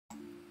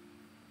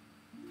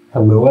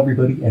Hello,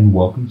 everybody, and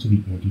welcome to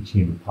the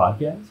Antechamber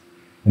podcast.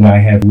 And I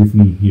have with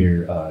me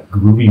here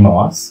Groovy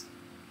Moss.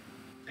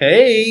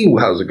 Hey,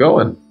 how's it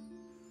going?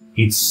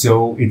 I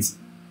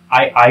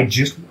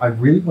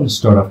really want to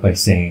start off by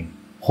saying,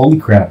 holy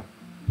crap,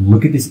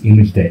 look at this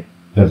image that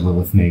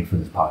Lilith made for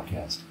this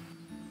podcast.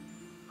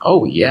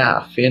 Oh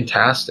yeah,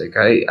 fantastic.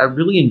 I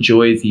really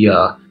enjoy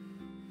the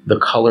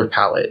color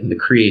palette and the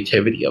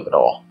creativity of it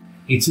all.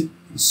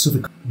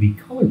 The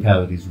color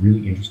palette is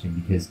really interesting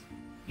because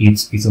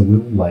it's a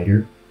little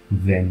lighter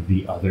than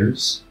the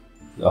others.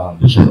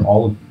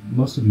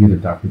 Most of the other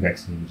Dr.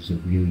 Vex images are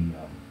really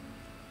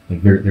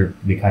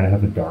they kind of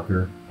have a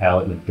darker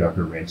palette, like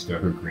darker reds,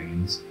 darker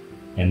greens,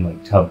 and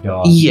like Tub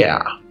Dog.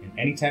 Yeah. And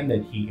anytime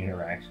that he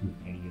interacts with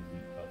any of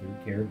the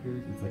other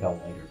characters, it's like a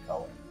lighter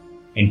color.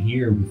 And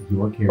here with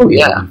your character,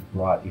 what we've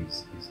brought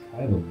is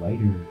kind of a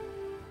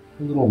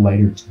little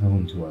lighter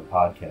tone to our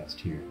podcast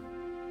here.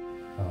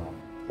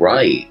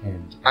 Right.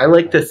 And I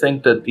like to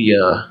think that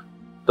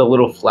the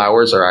little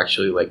flowers are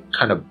actually like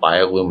kind of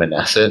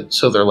bioluminescent,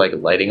 so they're like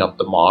lighting up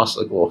the moss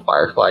like little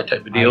firefly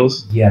type of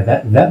deals.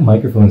 That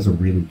microphone is a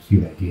really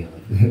cute idea,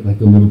 like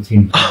the little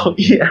team. Oh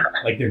yeah,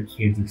 like they're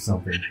kids or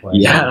something.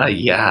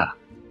 Yeah.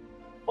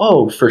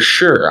 Oh, for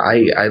sure.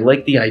 I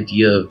like the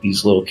idea of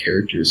these little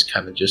characters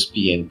kind of just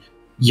being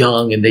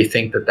young, and they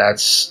think that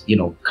that's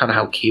kind of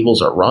how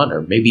cables are run,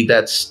 or maybe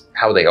that's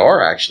how they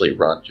are actually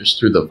run, just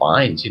through the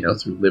vines,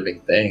 through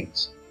living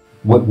things.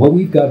 What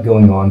we've got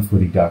going on for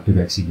the Dr.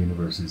 Vexy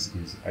universe is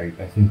I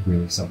think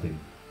really something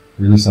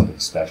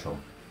special.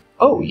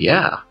 Oh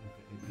yeah,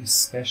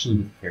 especially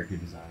with character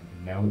design.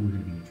 And now that we're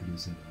going to be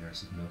introducing the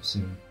Nurse's Note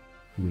soon,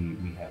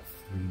 we have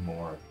 3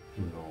 more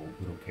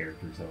little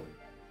characters of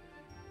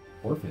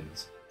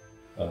orphans,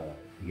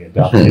 the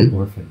adopted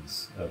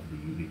orphans of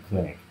the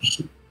clinic.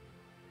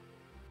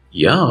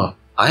 Yeah,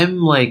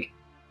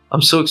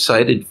 I'm so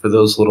excited for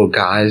those little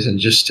guys, and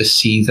just to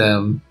see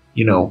them,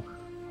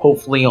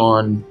 hopefully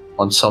on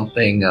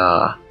something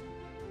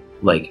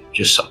like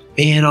just some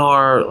fan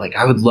art. Like,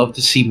 I would love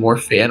to see more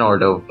fan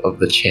art of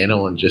the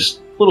channel, and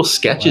just little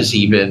sketches I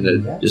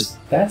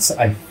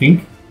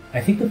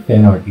think the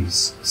fan art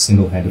is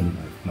single-handedly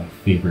my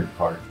favorite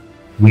part.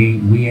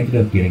 We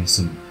ended up getting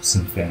some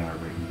fan art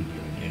right in the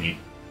beginning,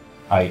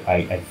 and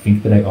I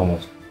think that I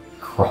almost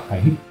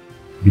cried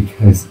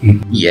because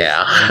it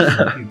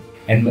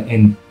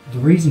and the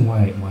reason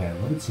why I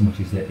love it so much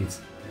is that it's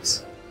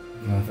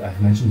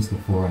I've mentioned this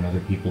before on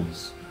other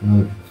people's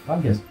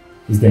podcasts,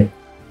 is that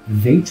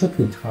they took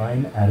the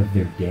time out of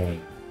their day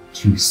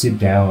to sit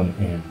down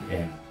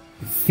and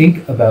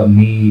think about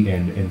me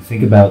and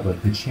think about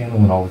like the channel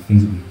and all the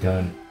things that we've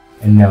done,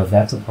 and now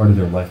that's a part of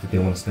their life that they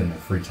want to spend their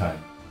free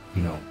time,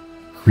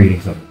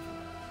 creating something.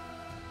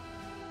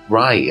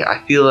 Right.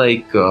 I feel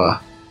like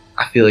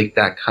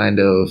that kind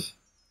of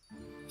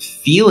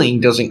feeling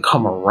doesn't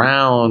come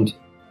around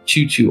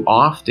too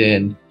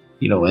often,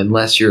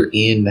 unless you're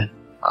in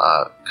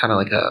kind of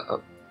like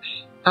a,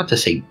 not to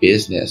say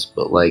business,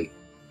 but like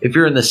if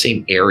you're in the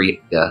same area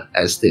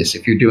as this,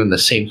 if you're doing the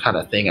same kind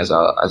of thing as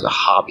a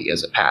hobby,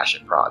 as a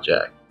passion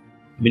project.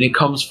 I mean, it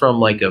comes from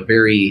like a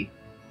very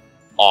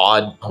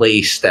odd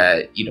place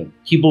that,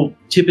 people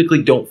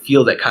typically don't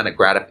feel that kind of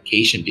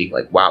gratification, being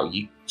like, wow,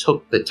 you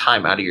took the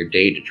time out of your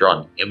day to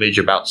draw an image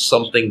about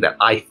something that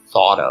I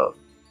thought of.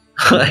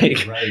 Right.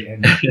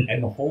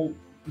 And the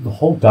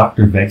whole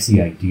Dr.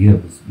 Vexy idea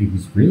was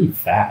really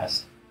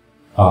fast.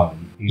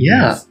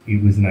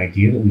 It was an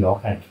idea that we all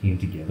kind of came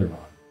together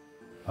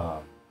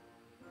on.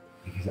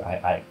 Because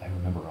I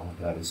remember, oh my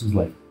god, this was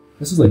like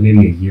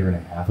maybe a year and a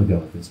half ago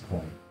at this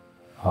point.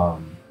 Oh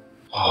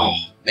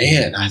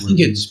man, I think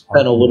it's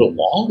been a little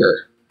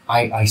longer.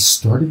 I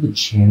started the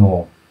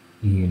channel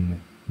in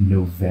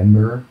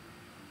November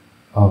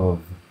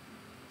of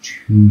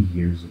 2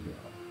 years ago.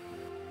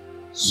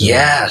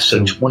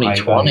 So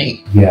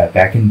 2020.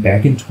 Back in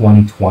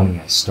 2020,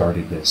 I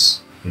started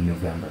this in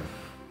November.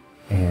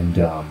 And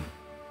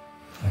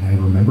I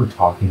remember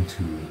talking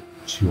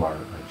to our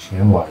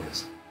channel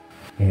artist,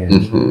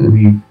 and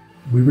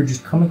we were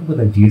just coming up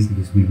with ideas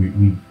because we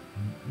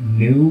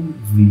knew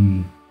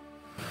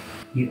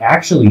it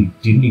actually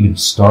didn't even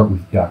start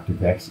with Dr.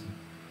 Vexy.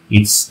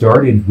 It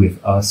started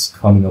with us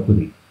coming up with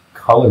a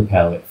color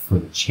palette for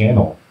the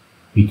channel,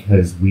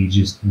 because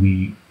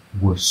we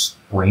were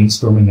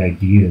brainstorming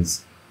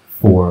ideas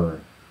for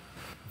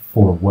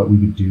what we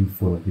would do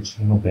for like the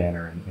channel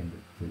banner and the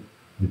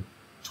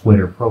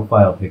Twitter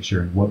profile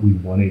picture, and what we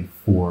wanted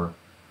for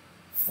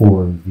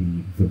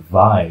the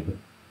vibe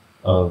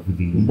of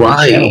the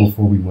channel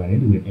before we went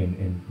into it,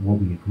 and what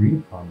we agreed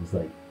upon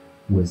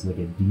was like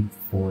a deep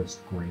forest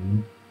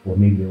green, or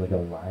maybe like a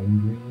lime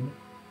green,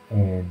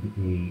 and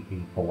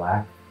a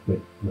black but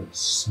like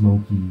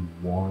smoky,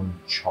 warm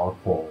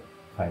charcoal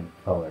kind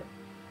of color.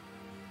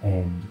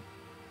 And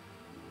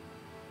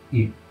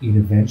it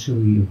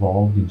eventually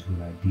evolved into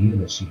an idea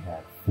that she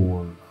had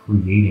for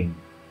creating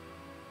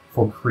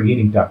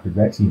Dr.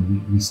 Vexy,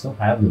 and we still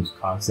have those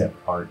concept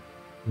art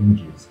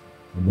images,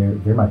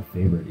 and they're my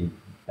favorite.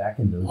 Back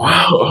in those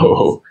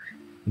days,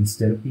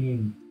 instead of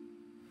being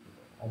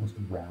almost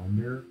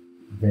rounder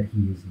that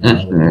he is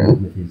now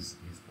with his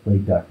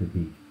Plague Doctor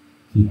beak.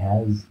 He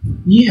has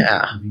the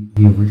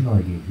original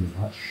I gave. He was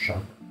a lot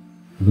sharper,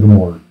 a little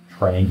more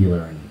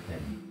triangular and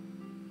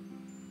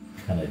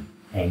kind of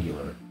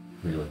angular,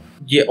 really.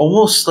 Yeah,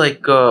 almost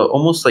like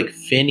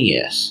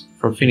Phineas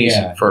from Phineas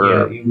and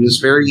Ferb. He was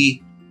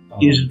very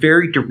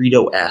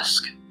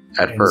Dorito-esque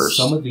at first.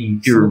 Some of the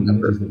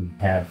images that we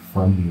had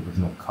from the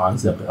original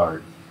concept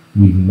art,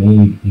 we've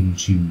made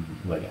into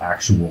like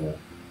actual,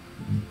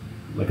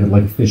 like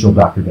official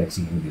Dr.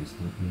 Dexy images,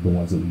 the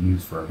ones that we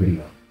use for our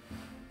video.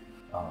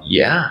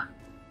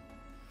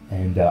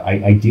 And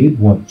I did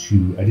want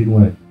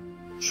to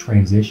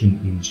transition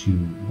into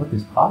what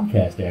this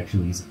podcast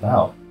actually is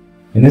about.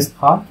 And this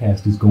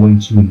podcast is going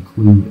to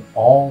include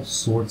all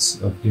sorts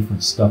of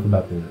different stuff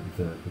about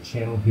the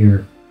channel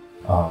here.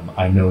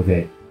 I know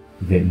that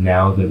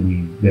now that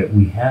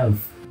we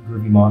have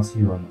Groovy Moss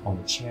here on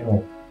the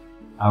channel,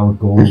 our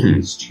goal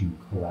is to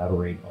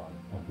collaborate on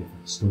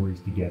different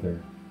stories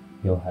together.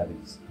 He'll have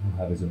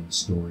his own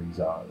stories,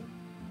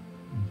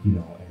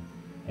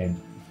 and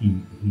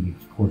he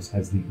of course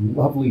has the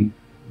lovely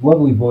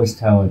voice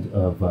talent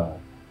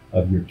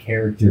of your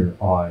character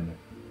on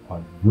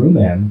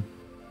Room.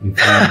 If you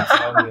can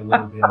tell me a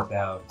little bit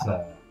about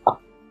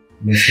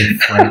Mr.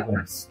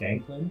 Franklin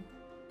Stanklin.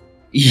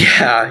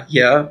 Yeah,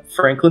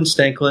 Franklin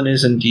Stanklin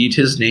is indeed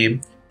his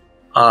name.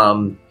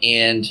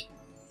 And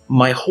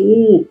my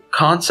whole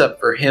concept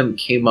for him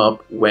came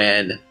up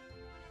when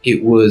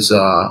it was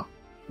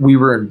we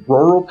were in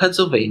rural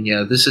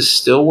Pennsylvania. This is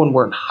still when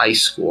we're in high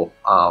school.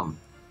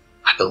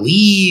 I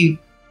believe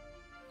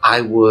I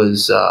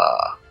was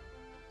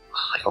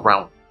like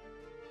around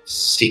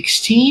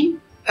 16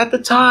 at the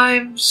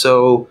time,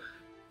 so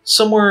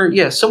somewhere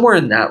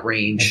in that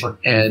range.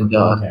 And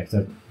context,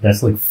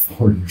 that's like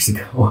 4 years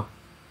ago.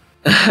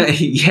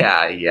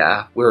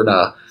 yeah, we're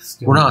not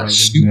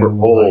super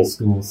old.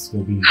 School,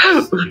 still being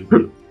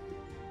stupid.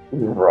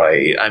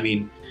 Right. I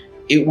mean,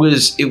 it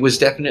was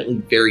definitely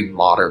very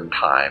modern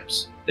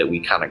times that we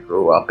kind of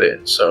grew up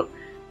in. So,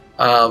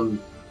 I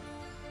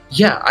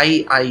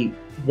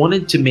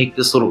wanted to make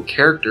this little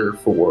character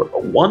for a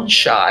one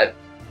shot,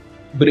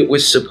 but it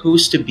was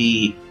supposed to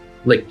be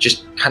like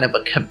just kind of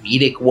a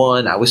comedic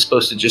one. I was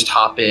supposed to just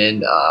hop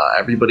in.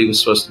 Everybody was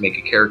supposed to make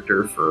a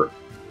character for,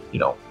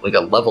 like a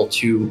level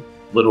 2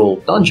 little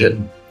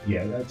dungeon.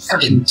 Yeah, that's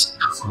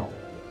small.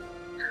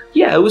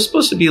 Yeah, it was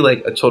supposed to be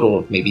like a total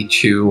of maybe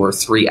 2 or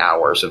 3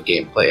 hours of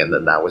gameplay, and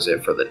then that was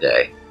it for the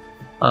day.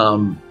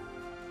 And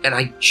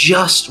I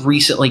just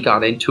recently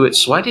got into it,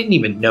 so I didn't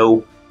even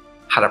know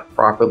how to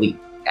properly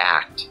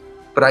act.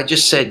 But I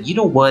just said, you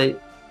know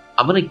what?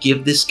 I'm going to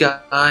give this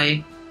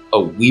guy a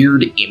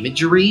weird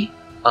imagery.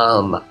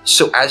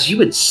 So as you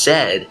had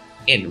said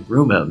in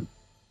Rumum,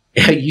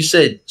 you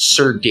said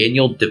Sir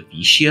Daniel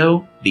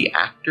DeVitio, the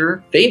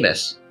actor,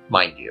 famous,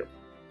 mind you.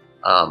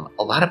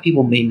 A lot of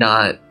people may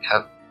not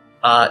have.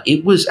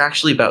 It was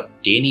actually about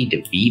Danny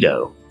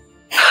DeVito.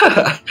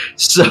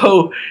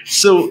 So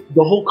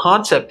the whole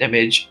concept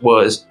image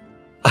was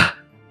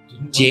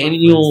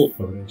Daniel.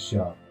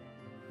 Photoshop.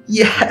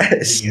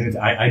 Yes.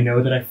 I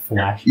know that I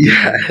flashed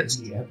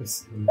the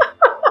episode.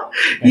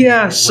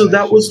 Yeah, so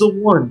that was the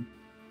one.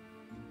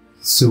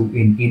 So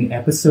in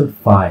episode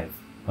 5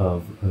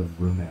 of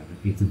Room,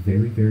 it's a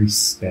very, very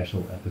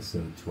special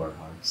episode to our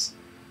hearts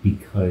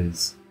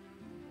because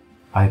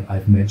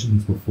I've mentioned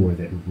this before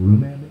that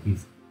Room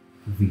is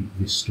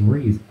the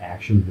story is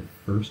actually the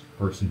first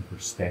person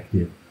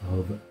perspective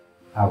of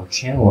our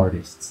channel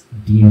artist's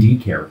D&D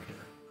character.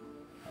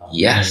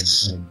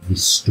 Yes. And the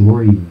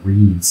story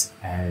reads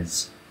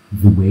as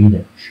the way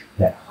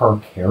that her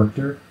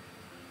character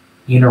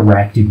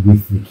interacted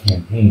with the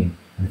campaign,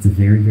 and it's a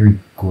very, very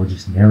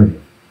gorgeous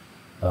narrative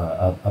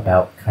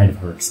about kind of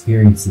her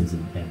experiences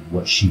and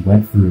what she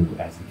went through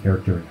as the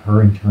character and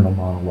her internal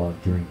monologue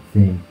during the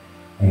thing.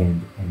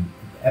 And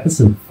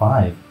episode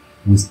 5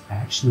 was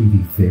actually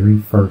the very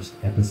first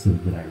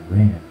episode that I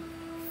ran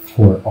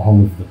for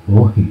all of the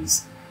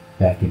boys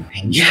back in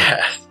high school.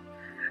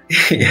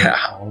 Yeah.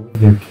 All of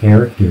their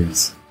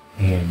characters,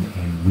 and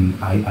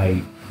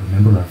I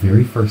remember our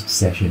very first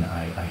session.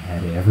 I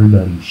had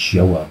everybody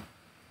show up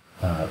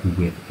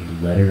with a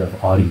letter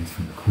of audience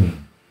from the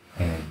Queen,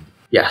 and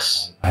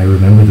yes, I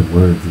remember the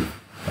words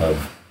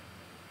of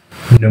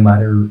no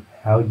matter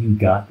how you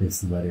got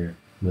this letter,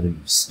 whether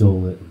you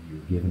stole it or you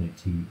were given it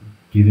to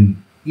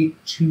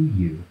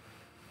you.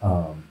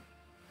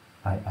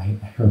 I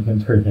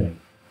remember that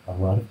a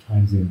lot of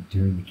times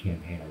during the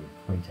campaign,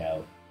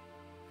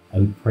 I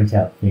would print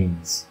out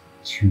things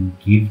to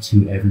give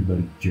to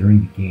everybody during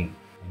the game,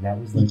 and that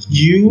was like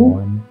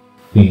one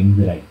thing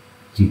that I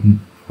didn't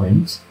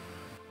print.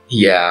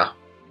 Yeah.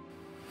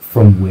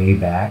 From way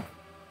back.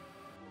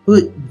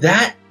 But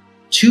that,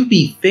 to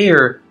be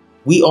fair,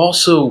 we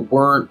also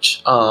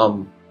weren't,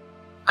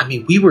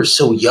 we were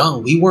so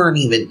young, we weren't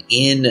even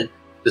in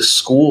the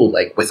school,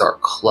 like, with our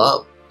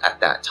club at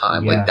that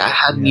time. Yeah, like, that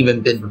hadn't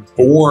even been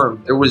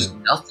formed. There was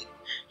nothing.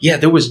 Yeah,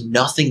 there was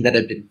nothing that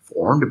had been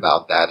formed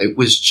about that. It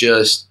was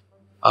just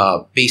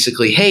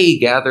basically, hey,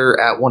 gather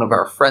at one of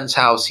our friends'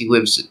 house. He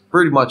lives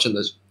pretty much in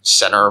the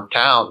center of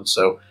town.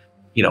 So,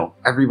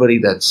 everybody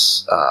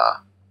that's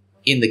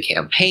in the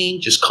campaign,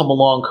 just come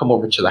along, come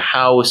over to the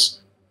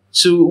house.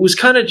 So it was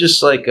kind of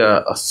just like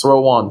a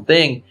throw-on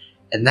thing.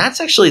 And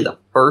that's actually the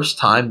first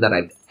time that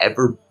I've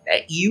ever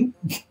met you.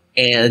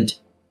 And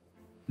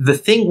the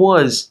thing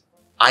was,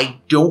 I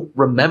don't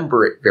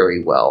remember it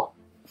very well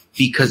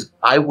because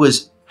I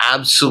was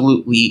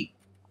absolutely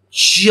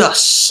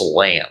just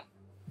slammed.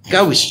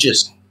 I was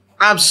just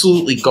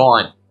absolutely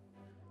gone.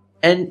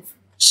 And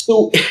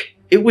so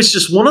it was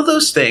just one of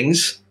those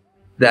things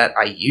that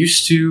I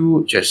used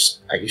to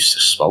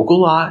smoke a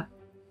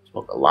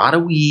lot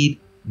of weed,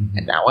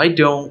 and now I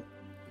don't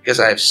because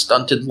I have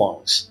stunted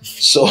lungs.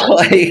 So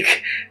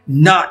like,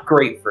 not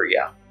great for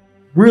you.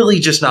 Really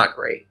just not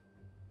great.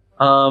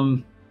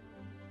 But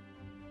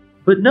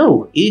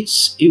no,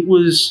 it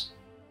was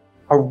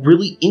a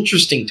really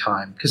interesting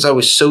time because I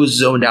was so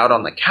zoned out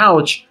on the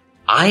couch.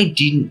 I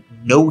didn't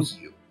know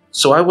you.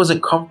 So I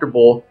wasn't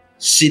comfortable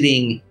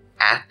sitting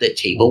at the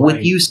table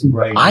with you. So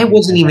I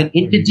wasn't even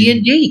into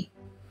D&D.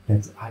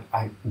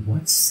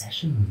 What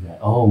session was that?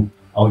 Oh,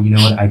 you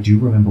know what? I do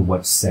remember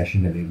what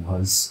session that it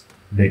was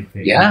that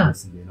you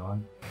listened in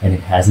on. And it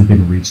hasn't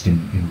been reached in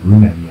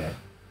Roomem yet.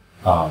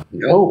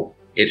 No,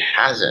 it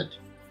hasn't.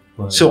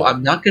 But, so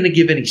I'm not going to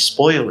give any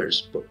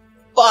spoilers, but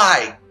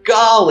by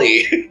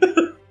golly!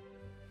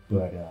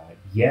 But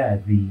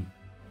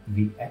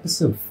the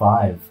episode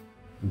 5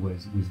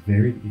 was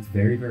very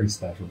very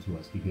special to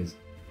us because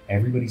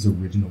everybody's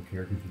original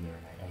characters were there,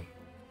 and I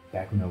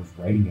back when I was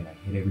writing it, I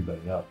hit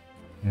everybody up,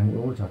 and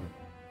we're talking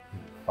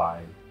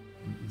 5.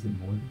 Is it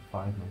more than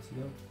 5 months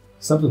ago?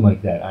 Something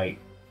like that. I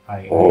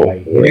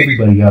hit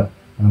everybody up,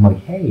 and I'm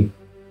like, hey,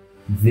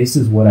 this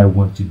is what I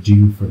want to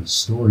do for the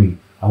story.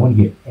 I want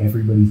to get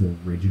everybody's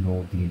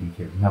original D&D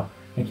character. Now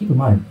keep in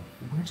mind,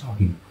 we're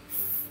talking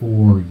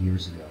 4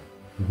 years ago,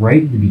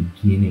 right at the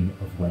beginning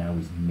of when I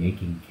was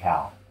making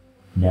Cal.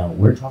 Now,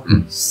 we're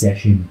talking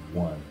session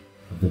 1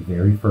 of the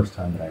very first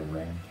time that I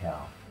ran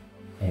Cal.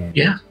 And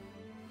I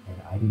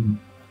didn't...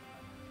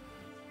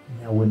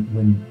 Now,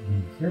 when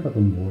you hear about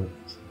the lore of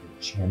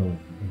the channel and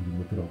you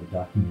look at all the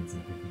documents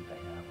and everything that I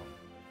have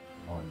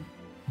on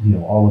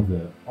all of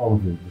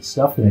the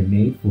stuff that I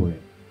made for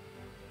it,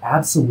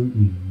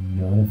 absolutely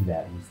none of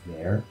that was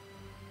there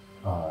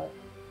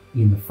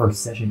in the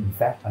first session. In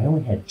fact, I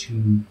only had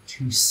two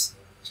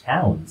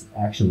towns,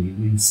 actually.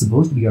 It's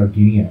supposed to be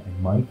Arginia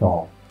and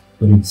Mythal,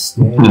 but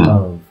instead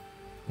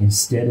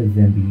of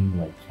them being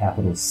like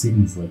capital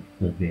cities like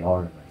they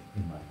are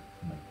in my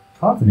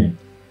continent,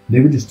 they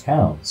were just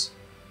towns.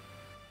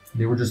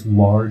 They were just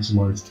large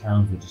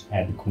towns that just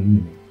had the queen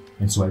in it.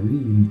 And so I really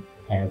didn't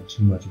have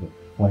too much of a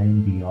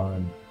plan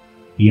beyond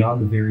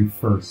the very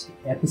first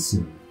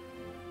episode,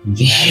 which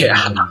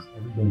had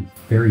everybody's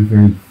very,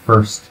 very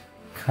first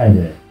kind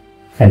of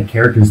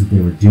characters that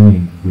they were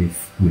doing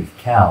with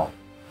Cal.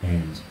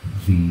 And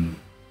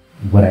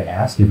what I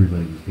asked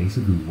everybody was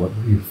basically, what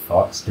were your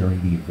thoughts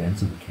during the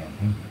events of the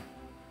campaign?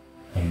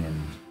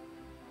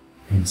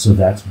 And so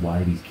that's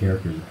why these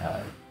characters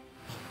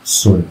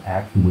sort of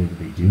act the way that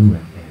they do.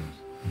 And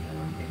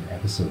in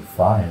episode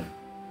 5,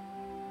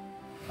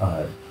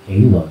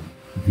 Ayla,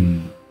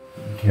 the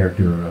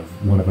character of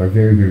one of our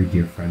very, very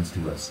dear friends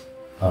to us,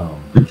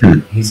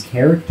 his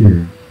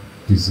character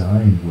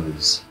design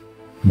was...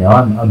 Now,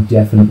 I'm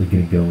definitely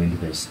going to go into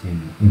this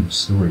in the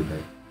story,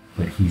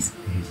 but his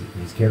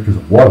character's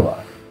a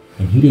warlock,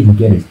 and he didn't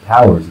get his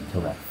powers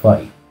until that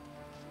fight.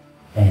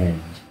 And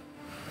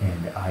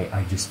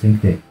I just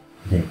think that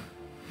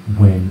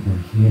when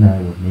he and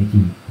I were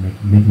making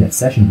that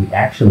session, we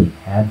actually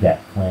had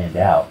that planned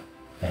out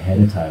ahead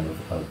of time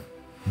of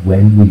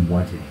when we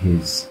wanted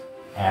his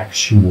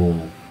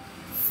actual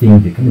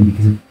thing to come in,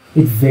 because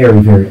it's very,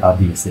 very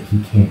obvious that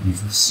he can't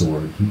use the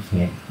sword. He's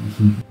never...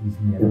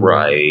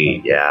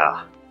 Right,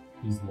 yeah.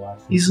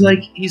 He's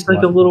like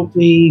a little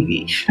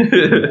baby.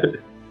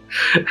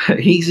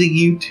 He's a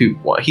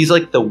YouTube one. He's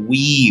like the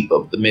weeb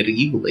of the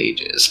medieval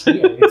ages.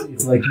 Yeah,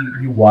 it's like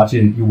you watch a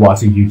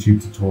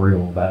YouTube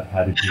tutorial about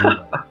how to do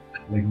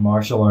like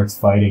martial arts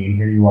fighting, and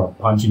here you are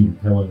punching your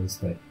pillows.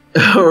 But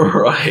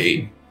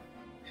right.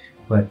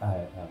 But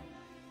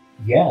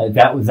yeah,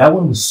 that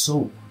one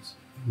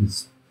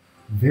was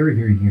very,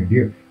 very near and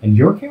dear. And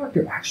your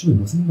character actually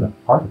wasn't even a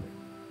part of it.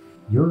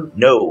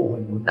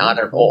 When not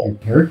at all. Your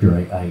character,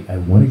 I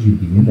wanted you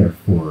to be in there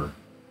for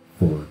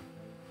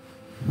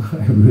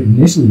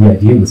initially the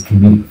idea was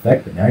comedic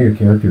effect, but now your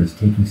character is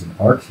taking some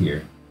arcs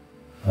here.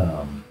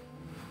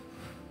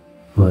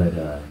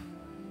 But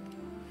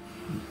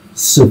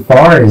so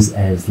far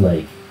as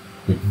like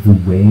the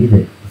way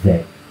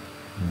that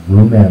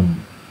Roomem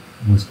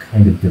was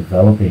kind of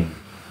developing,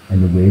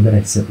 and the way that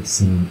I set the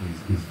scene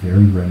is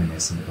very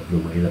reminiscent of the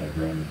way that I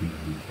ran the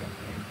D&D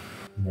campaign.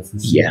 And that's the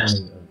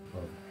same way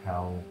of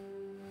how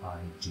I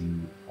do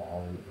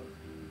all of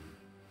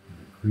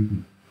the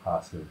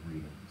creepypasta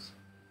readings.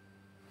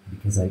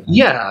 Because I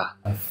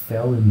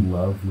fell in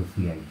love with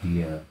the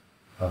idea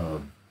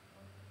of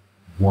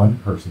one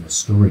person, a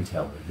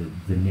storyteller,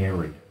 the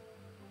narrator,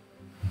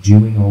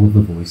 doing all of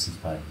the voices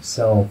by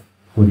himself,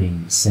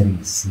 setting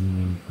the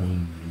scene,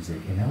 playing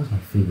music, and that was my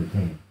favorite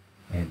thing.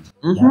 And that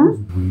was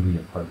really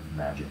a part of the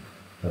magic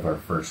of our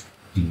first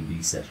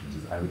D&D sessions.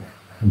 Is I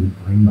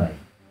would bring my.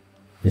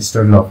 It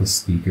started off with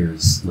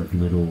speakers, like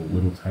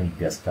little tiny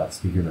desktop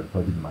speakers I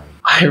plugged into my.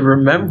 I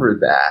remember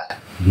that.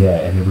 Yeah,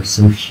 and they were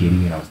so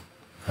shitty, and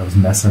I was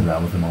messing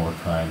around with them all the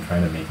time,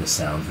 trying to make the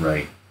sounds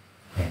right.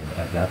 And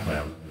at that point,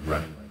 I was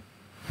running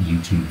like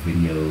YouTube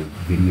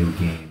video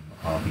game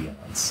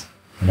ambiance.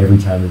 And every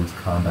time there was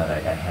combat,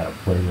 I had a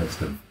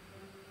playlist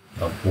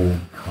of old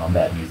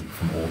combat music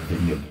from old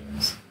video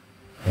games.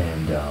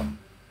 And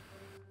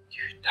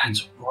dude,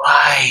 that's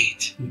right.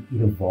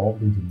 It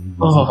evolved into me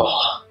using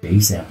a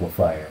bass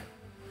amplifier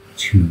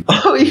to.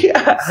 Oh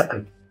yeah,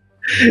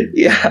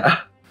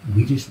 yeah.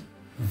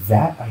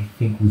 That I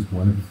think was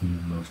one of the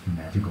most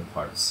magical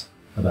parts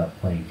about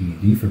playing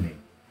D&D for me,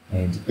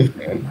 and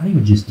not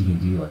even just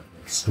D&D, like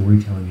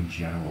storytelling in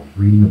general,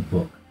 reading a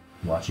book,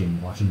 watching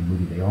a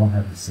movie. They all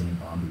have the same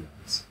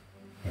ambiance,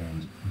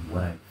 and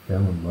what I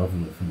fell in love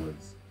with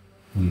was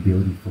the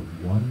ability for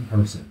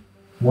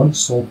one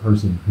sole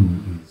person who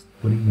is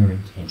putting their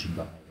intention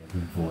behind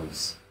every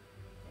voice,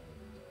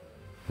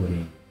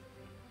 and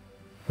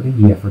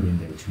putting the effort in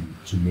there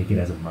to make it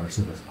as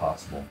immersive as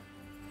possible.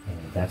 And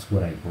that's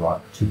what I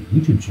brought to the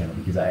YouTube channel,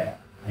 because I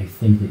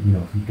think that, you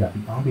know, if you've got the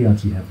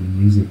ambiance, you have the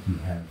music, you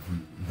have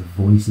the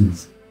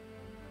voices,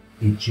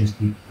 it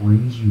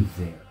brings you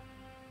there.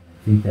 And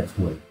I think that's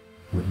what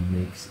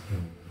makes it,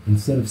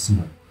 instead of some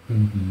like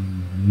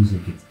indie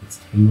music, it's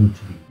tailored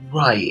to the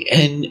right.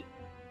 And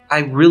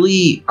I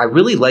really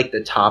like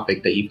the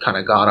topic that you've kind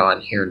of got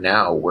on here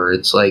now, where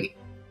it's like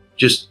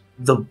just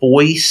the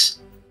voice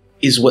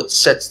is what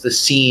sets the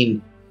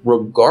scene,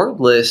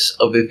 regardless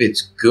of if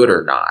it's good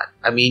or not.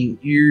 I mean,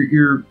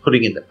 you're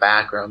putting in the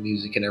background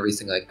music and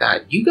everything like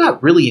that. You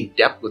got really in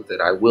depth with it,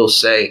 I will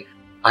say.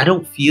 I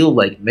don't feel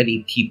like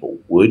many people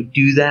would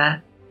do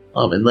that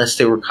unless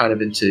they were kind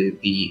of into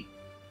the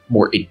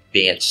more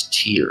advanced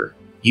tier.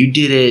 You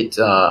did it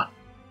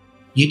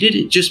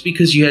just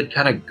because you had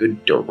kind of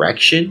good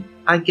direction,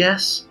 I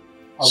guess.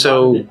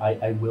 So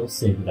I will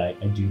say that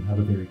I do have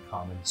a very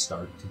common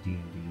start to D&D.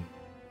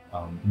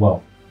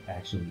 Well,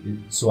 actually,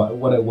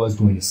 what I was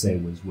going to say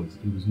was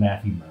it was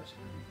Matthew Mercer.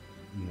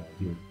 You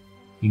know,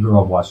 he grew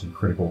up watching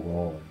Critical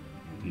Role,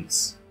 and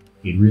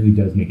it really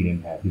does make an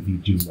impact if you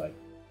do like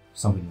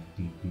something like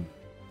D&D.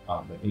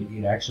 But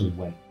it actually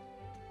went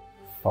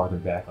farther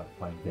back on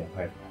playing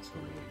Vampire the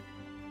Masquerade.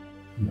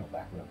 You know,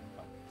 back when I was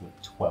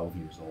like 12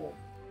 years old.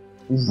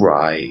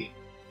 Right.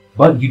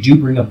 But you do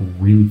bring up a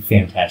really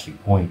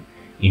fantastic point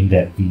in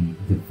that the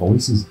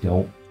voices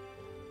don't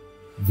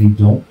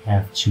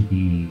have to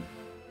be,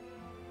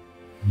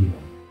 you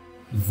know,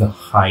 the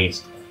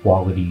highest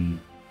quality.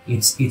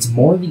 It's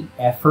more the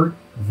effort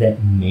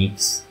that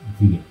makes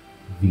the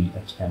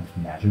attempt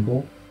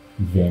magical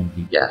than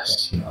the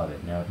perfection of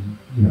it. Now,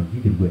 you know,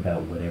 you could whip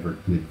out whatever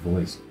good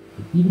voice,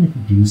 but even if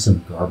you do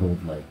some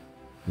garbled like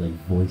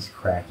voice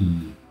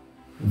cracky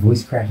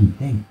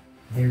thing,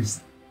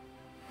 there's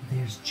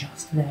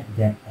just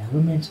that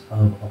element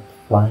of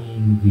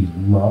applying the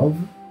love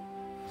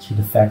to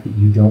the fact that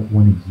you don't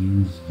want to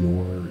use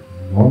your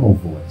normal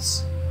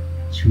voice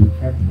to a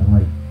character. You know,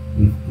 like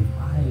if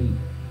I,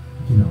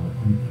 you know,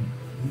 and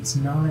it's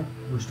not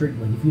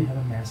restricted. Like if you have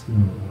a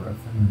masculine or a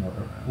feminine or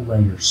a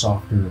lighter,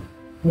 softer,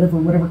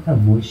 whatever kind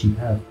of voice you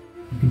have,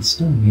 you can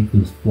still make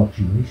those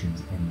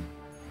fluctuations, and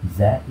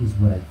that is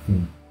what I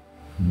think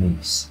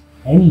makes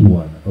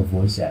anyone a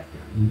voice actor,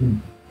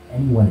 even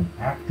anyone an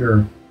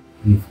actor.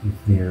 If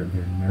they're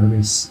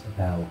nervous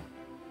about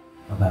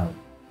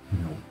you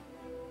know,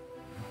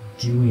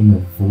 doing a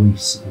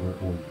voice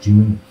or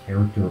doing a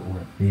character or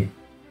a bit,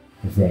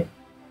 that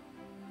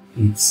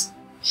it's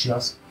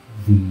just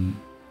the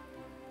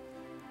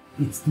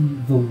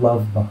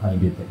love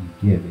behind it that you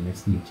give, and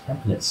it's the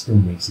attempt that still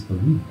makes it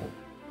believable.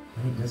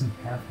 And it doesn't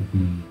have to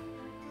be,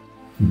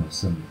 you know,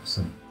 some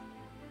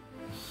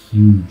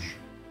huge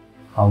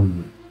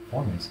Hollywood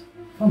performance.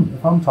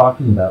 If I'm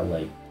talking about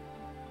like,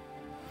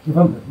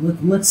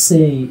 let's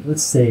say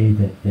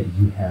that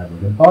you have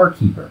like a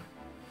barkeeper,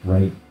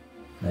 right?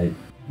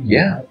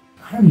 Yeah.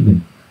 I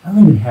don't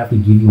even have to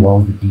give you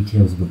all the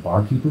details of the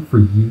barkeeper for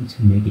you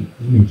to make an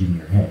image in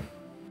your head.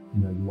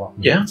 You know, you walk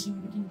in. Yeah.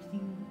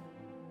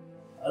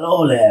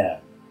 Hello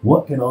there.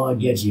 What can I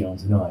get you on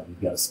tonight?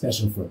 We've got a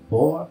special for a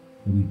boy,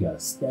 and we've got a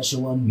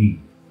special on me.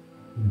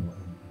 You know.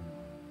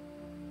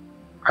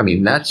 I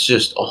mean, that's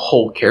just a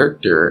whole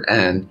character,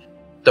 and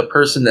the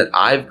person that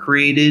I've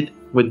created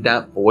with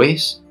that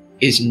voice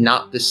is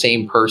not the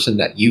same person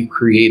that you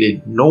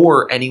created,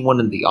 nor anyone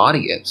in the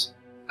audience.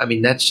 I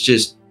mean,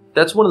 that's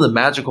one of the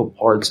magical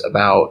parts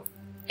about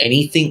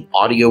anything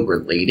audio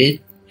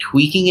related.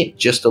 Tweaking it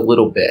just a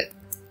little bit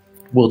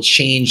will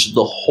change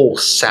the whole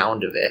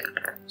sound of it.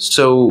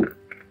 So,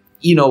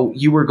 you know,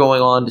 you were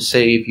going on to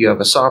say if you have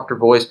a softer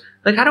voice,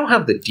 like I don't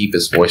have the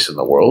deepest voice in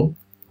the world.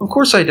 Of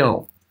course I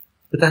don't.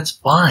 But that's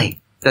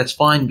fine. that's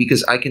fine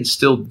because I can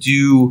still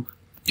do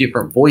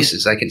different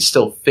voices. I can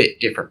still fit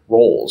different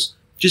roles.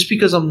 Just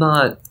because I'm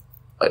not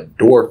a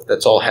dwarf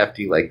that's all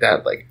hefty like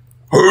that, like,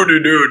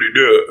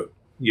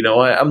 you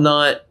know, I'm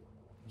not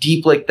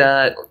deep like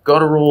that or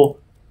guttural,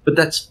 but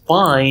that's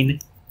fine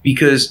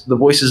because the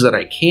voices that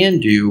I can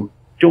do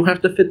don't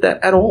have to fit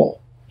that at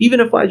all. Even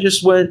if I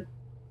just went,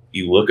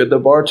 you look at the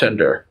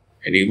bartender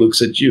and he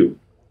looks at you.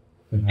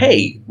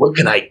 Hey, what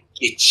can I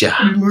get ya?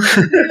 And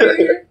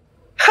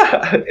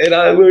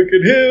I look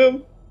at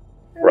him.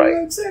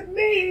 Right. Looks at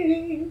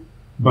me.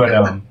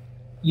 But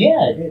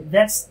yeah,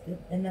 that's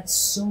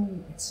so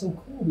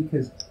cool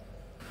because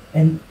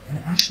and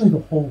actually the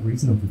whole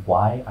reason of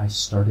why I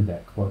started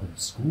that club in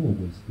school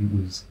was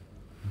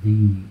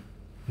and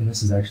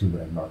this is actually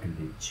what I marketed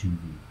it to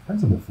the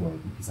principal for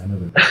because I know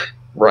that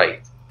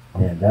right.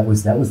 And that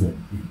was an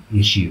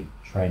issue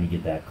trying to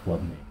get that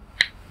club name.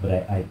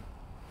 But I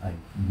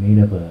made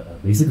up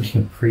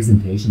basically a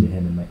presentation to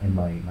him and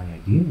my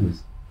idea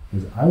was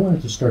I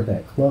wanted to start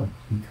that club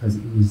because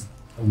it was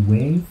a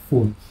way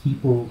for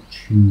people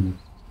to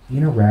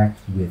interact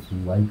with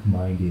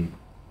like-minded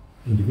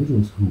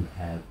individuals who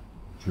have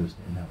interest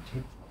in our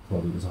tabletop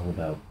club. It was all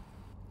about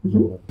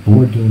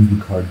board games,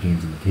 the card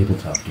games, and the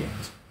tabletop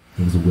games.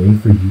 It was a way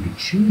for you to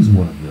choose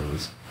one of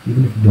those,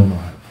 even if you don't know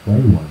how to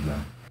play one of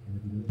them.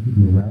 And the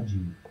people around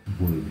you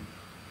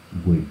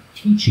would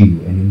teach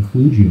you and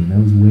include you, and that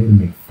was a way to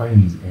make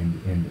friends.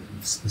 And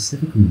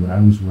specifically when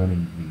I was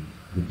running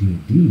the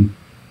D&D,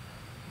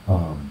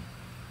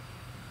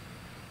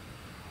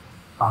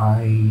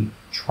 I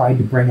tried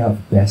to bring out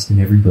the best in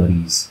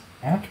everybody's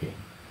acting.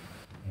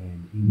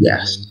 And it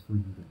was a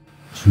way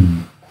for you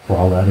to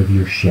crawl out of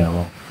your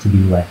shell, to be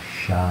less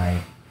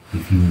shy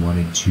if you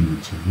wanted to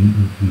meet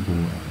new people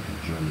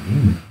and join the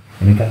game.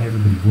 And it got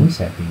everybody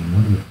voice acting. And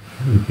one of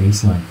the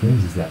baseline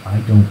things is that I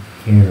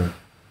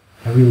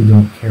really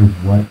don't care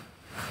what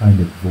kind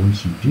of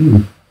voice you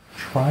do.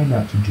 Try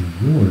not to do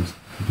yours,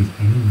 because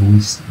any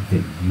voice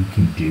that you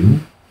can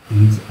do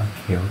is a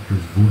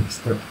character's voice.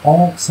 They're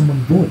all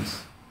someone's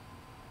voice.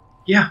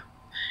 Yeah.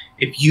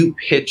 If you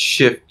pitch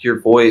shift your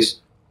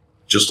voice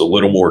just a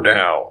little more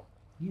down,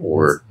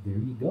 there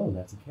you go.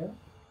 That's a character.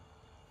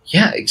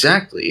 Yeah,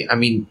 exactly. I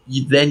mean,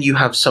 then you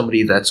have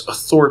somebody that's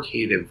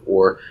authoritative,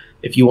 or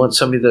if you want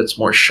somebody that's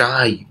more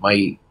shy, you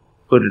might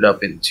put it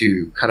up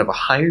into kind of a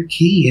higher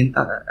key and,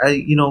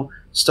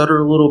 stutter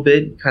a little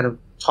bit and kind of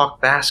talk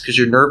fast because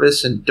you're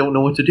nervous and don't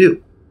know what to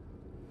do.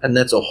 And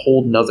that's a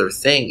whole nother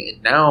thing.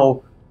 And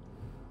now,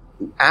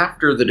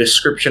 after the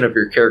description of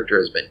your character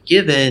has been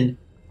given,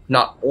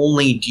 not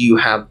only do you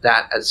have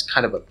that as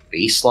kind of a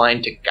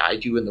baseline to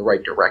guide you in the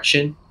right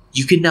direction,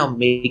 you can now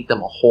make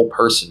them a whole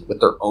person with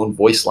their own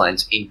voice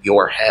lines in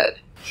your head.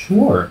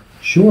 Sure.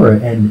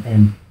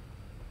 And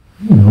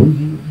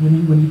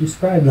when you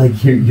describe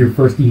like your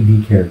first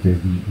D&D character,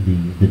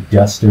 the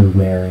duster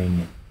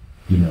wearing,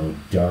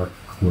 dark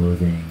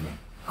clothing,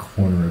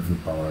 corner of the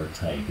bar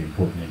type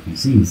important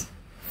NPCs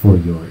for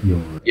your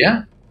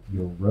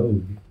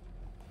rogue,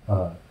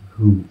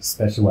 who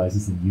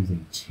specializes in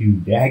using 2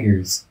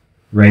 daggers,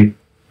 right?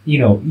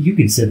 You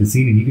can set the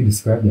scene and you can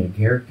describe that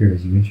character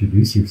as you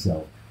introduce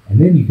yourself, and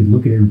then you could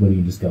look at everybody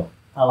and just go,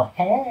 "Oh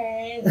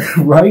hey,"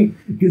 right?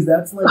 Because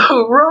that's like,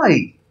 oh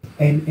right.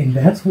 And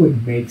that's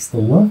what makes the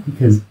love,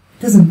 because it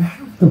doesn't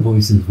matter what the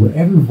voice is.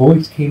 Whatever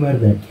voice came out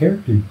of that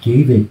character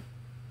gave it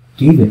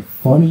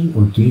funny,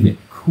 or gave it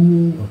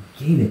cool, or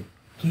gave it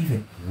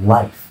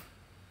life.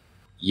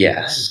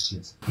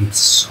 Yes. It's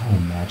so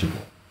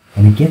magical.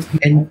 And it gets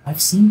people. And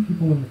I've seen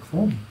people in the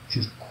club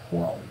just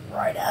crawl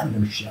right out of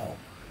their shell.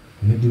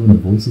 And they're doing the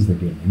voices, they're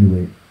getting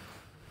into it.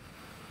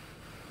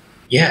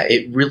 Yeah,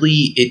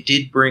 it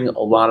did bring a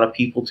lot of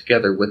people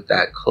together with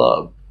that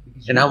club.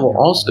 And I will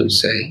also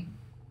say,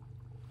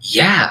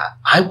 yeah,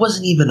 I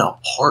wasn't even a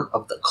part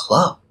of the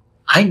club.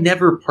 I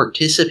never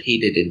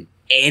participated in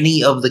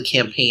any of the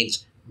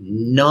campaigns,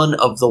 none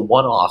of the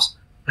one-offs,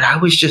 but I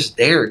was just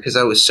there because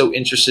I was so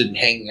interested in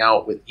hanging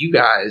out with you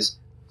guys,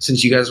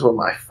 since you guys were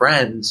my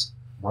friends,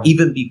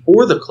 even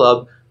before the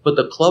club, but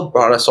the club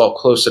brought us all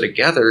closer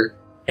together,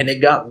 and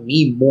it got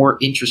me more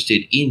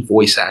interested in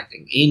voice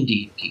acting, in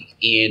D&D,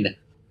 in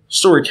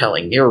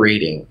storytelling,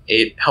 narrating.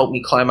 It helped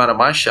me climb out of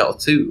my shell,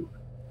 too.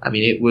 I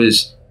mean, it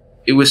was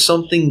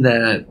something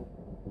that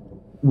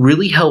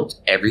really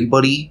helped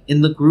everybody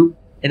in the group,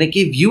 and it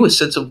gave you a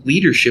sense of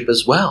leadership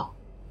as well.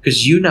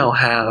 Because you now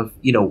have,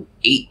 8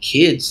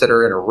 kids that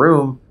are in a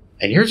room,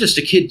 and you're just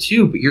a kid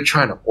too, but you're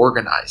trying to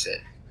organize it.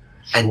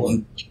 Sure.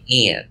 And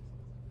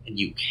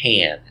you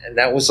can. And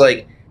that was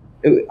like,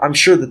 I'm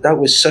sure that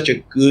was such a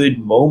good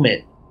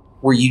moment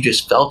where you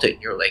just felt it,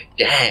 and you're like,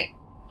 dang,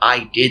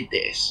 I did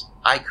this.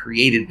 I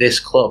created this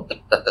club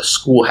that the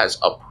school has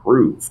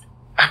approved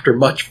after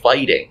much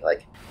fighting.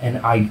 And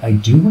I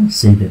do want to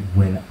say that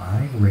when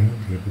I ran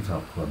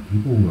Tabletop Club,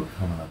 people were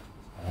coming up to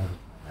us all the time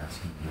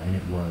asking when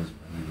it was,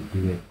 when we would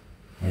do it,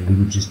 and we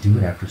would just do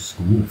it after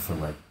school for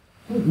what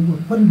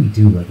did we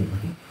do, like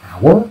an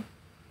hour?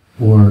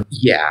 Or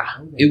yeah,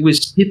 it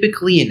was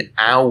typically an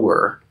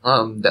hour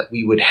that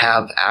we would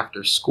have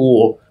after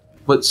school.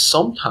 But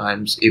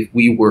sometimes, if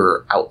we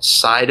were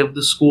outside of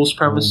the school's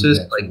premises,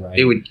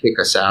 they would kick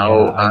us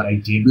out.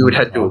 We would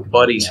head to a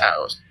buddy's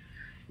house.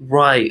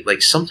 Right.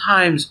 Like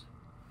sometimes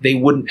they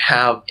wouldn't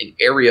have an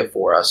area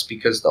for us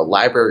because the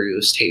library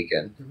was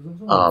taken. There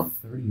was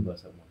only 30 of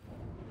us at one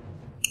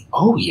point.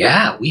 Oh,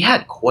 yeah. We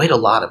had quite a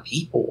lot of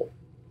people.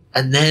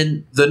 And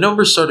then the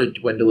numbers started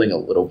dwindling a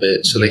little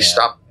bit, so they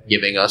stopped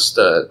giving us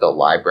the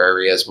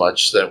library as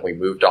much. Then we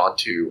moved on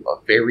to a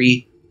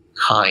very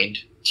kind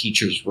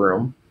teacher's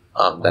room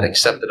that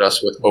accepted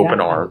us with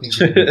open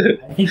arms.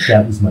 I think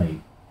that was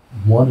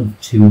one of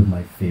two of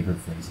my favorite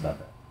things about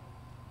that.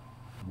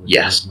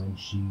 Yes. When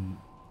she,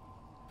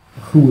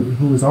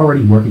 who was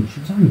already working,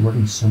 she was already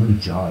working so many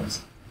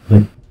jobs,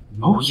 but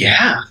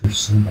they're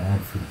so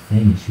bad for the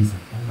thing. And she's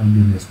like, oh my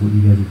goodness, what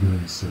you guys are doing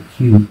is so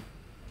cute.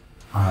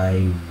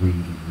 I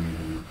really,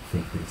 really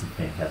think that it's a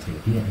fantastic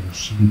idea, and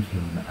she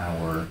became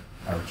our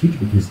teacher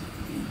because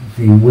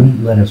they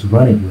wouldn't let us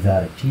run it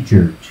without a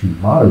teacher to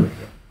moderate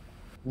it.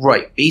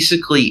 Right,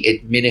 basically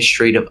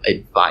administrative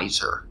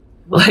advisor.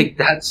 Like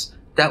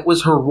that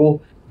was her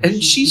role,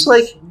 and she's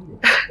like,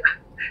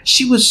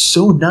 she was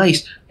so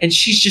nice, and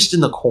she's just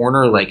in the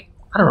corner, like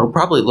I don't know,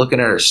 probably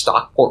looking at her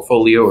stock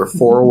portfolio or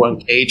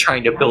 401k,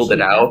 trying to build it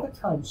out. At the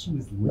time, she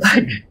was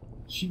listening.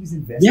 She was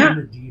investing in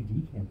her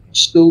D&D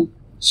campaign.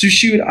 So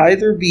she would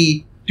either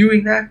be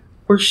doing that,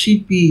 or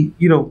she'd be,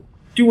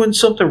 doing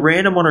something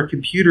random on her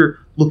computer,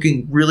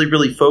 looking really,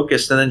 really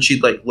focused, and then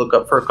she'd like look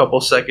up for a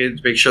couple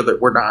seconds, make sure that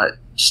we're not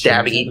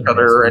stabbing each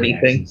other or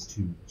anything.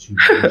 She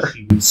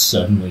would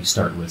suddenly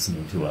start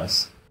listening to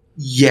us.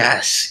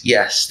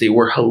 Yes, they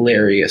were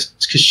hilarious.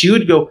 Because she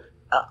would go,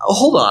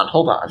 hold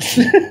on.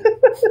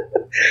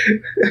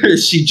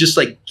 She'd just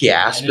like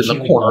gasp in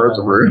the corner of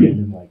the room.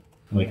 And,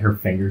 like her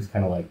fingers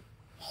kind of like,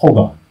 hold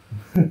on.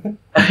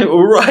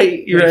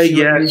 right,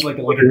 yeah.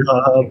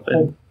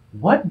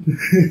 What?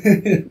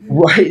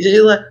 Right.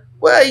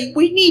 Well,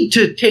 we need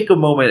to take a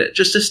moment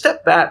just to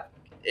step back,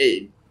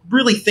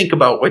 really think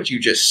about what you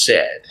just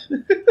said.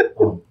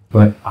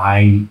 But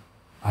I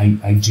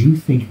do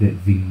think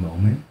that the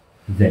moment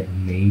that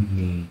made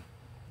me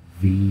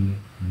the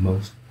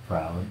most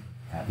proud,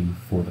 happy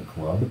for the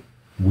club,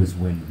 was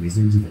when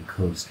Wizards of the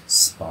Coast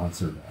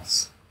sponsored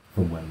us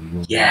for when we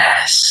were.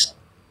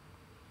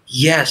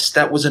 Yes,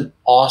 that was an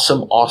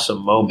awesome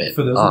moment.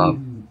 For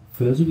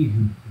those of you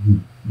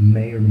who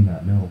may or may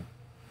not know,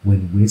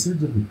 when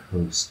Wizards of the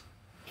Coast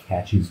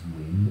catches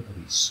wind of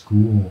a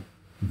school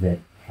that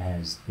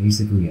has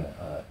basically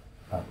a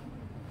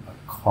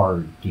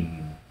card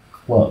game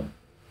club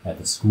at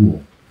the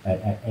school,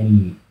 at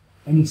any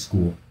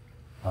school,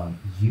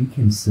 you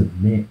can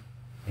submit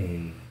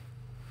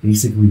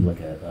basically like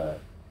a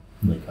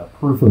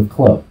proof of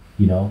club,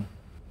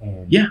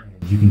 And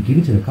you can give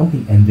it to the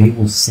company, and they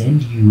will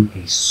send you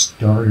a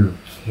starter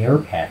care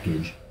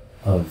package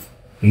of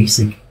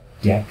basic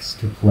decks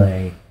to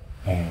play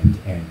and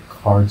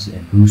cards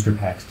and booster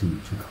packs to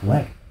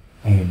collect.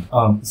 And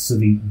so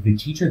the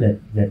teacher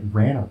that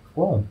ran our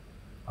club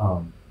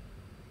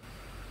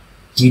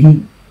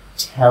didn't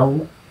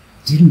tell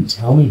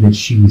me that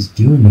she was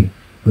doing it,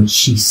 but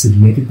she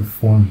submitted the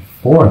form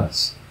for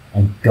us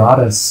and got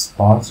us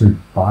sponsored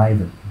by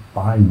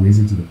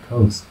Wizards of the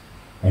Coast.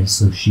 And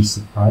so she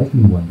surprised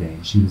me one day,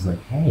 and she was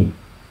like, hey,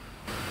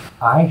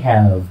 I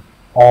have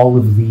all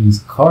of these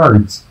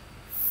cards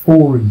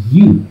for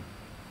you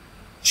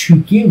to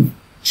give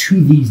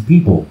to these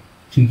people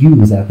to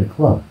use at the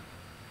club.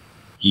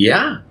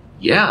 Yeah.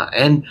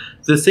 And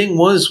the thing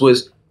was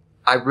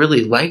I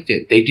really liked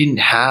it. They didn't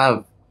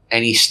have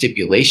any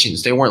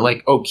stipulations. They weren't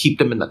like, oh, keep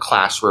them in the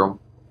classroom.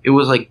 It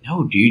was like,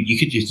 no, dude, you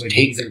could just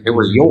take them. They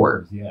were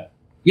yours.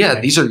 Yeah,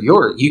 these are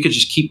yours. You could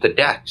just keep the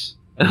decks.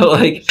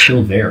 Like,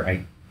 still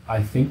there.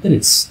 I think that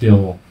it's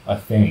still a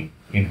thing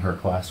in her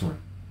classroom.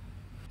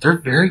 There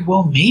very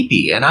well may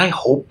be, and I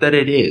hope that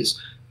it is,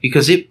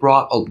 because it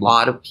brought a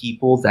lot of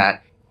people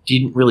that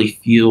didn't really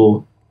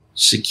feel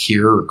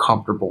secure or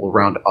comfortable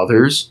around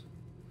others.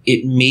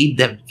 It made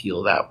them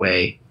feel that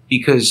way,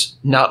 because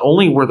not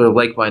only were there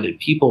like-minded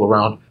people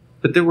around,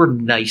 but there were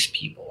nice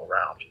people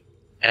around.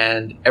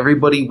 And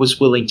everybody was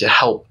willing to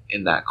help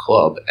in that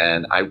club,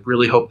 and I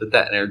really hope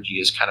that energy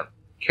is kind of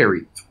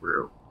carried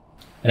through.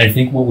 And I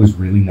think what was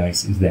really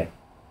nice is that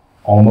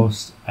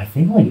I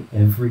think like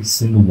every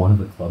single one of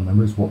the club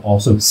members were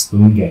also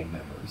Spoon Gang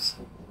members.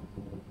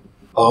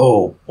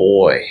 Oh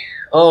boy.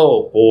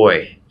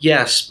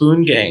 Yeah,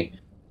 Spoon Gang.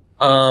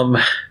 Go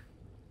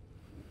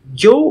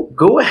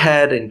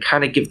ahead and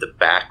kind of give the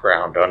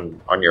background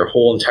on your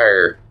whole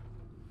entire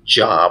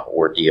job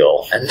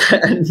ordeal,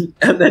 and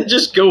then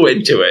just go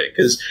into it,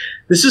 because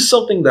this is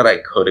something that I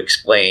could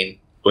explain,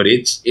 but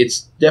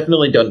it's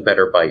definitely done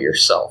better by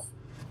yourself.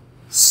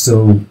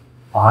 So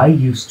I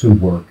used to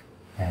work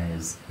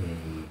as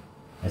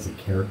a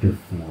character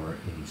for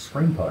a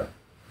spring card.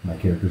 My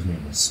character's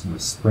name was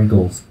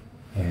Sprinkles,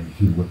 and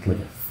he looked like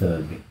a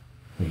thug.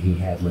 And he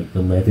had like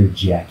the leather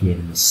jacket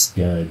and the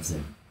studs,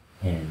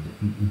 and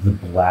the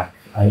black.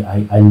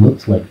 I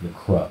looked like the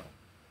Crow,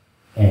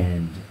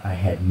 and I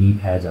had knee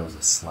pads. I was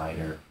a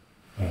slider,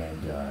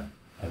 and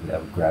I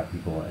would grab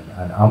people,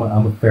 and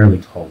I'm a fairly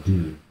tall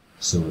dude,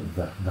 so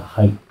the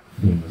height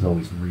thing was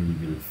always really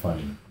really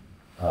funny.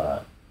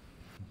 But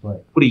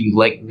what are you,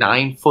 like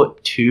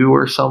 9'2"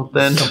 or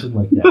something? Something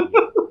like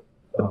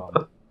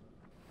that.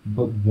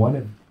 But one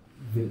of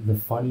the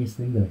funniest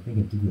thing that I think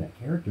I did with that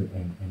character,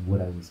 and what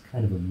I was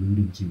kind of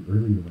alluding to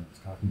earlier when I was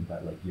talking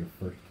about like your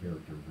first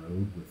character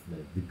Rogue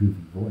with the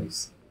goofy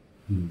voice,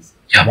 is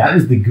that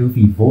was the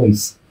goofy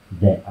voice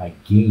that I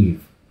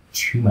gave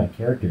to my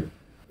character.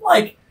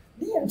 Like,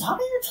 the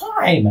entire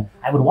time,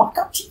 I would walk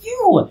up to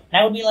you,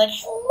 and I would be like,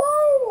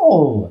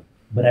 hello!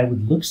 But I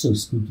would look so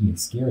spooky and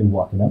scary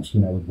walking up to you,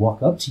 and I would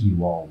walk up to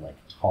you all like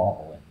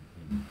tall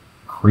and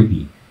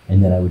creepy,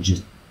 and then I would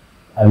just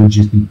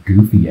be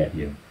goofy at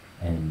you,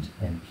 and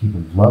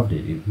people loved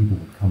it. People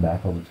would come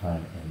back all the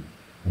time,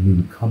 and they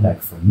would come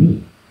back for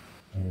me,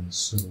 and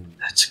so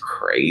that's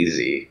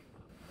crazy.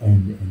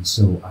 And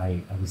so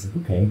I was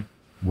like, okay,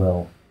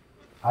 well,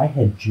 I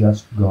had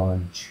just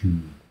gone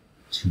to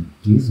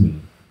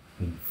Disney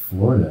in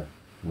Florida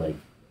like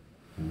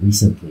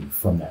recently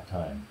from that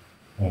time.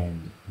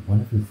 And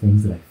one of the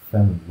things that I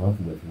fell in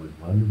love with was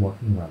while you're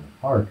walking around the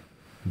park,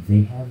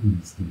 they have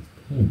these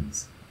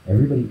pins.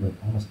 Everybody, like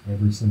almost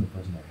every single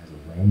person there has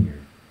a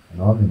lanyard, and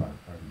all of them are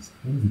these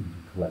pins that you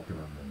can collect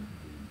around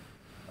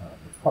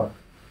the park.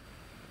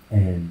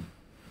 And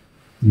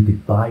you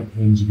could buy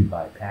pins, you could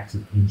buy packs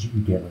of pins, you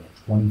could get like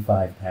a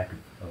 25 pack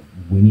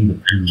of Winnie the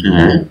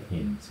Pooh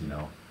pins, you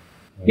know.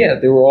 And yeah,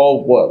 they were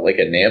all what, like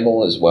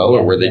enamel as well,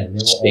 or were they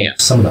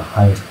stamped? Some of the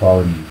highest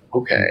quality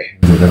okay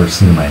I've ever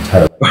seen in my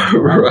entire life.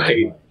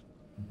 Right.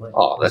 But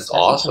oh, that's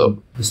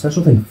awesome. The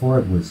special thing for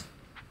it was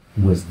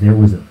there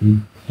was a big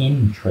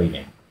pin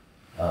trading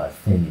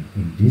thing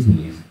in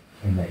Disney,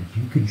 and that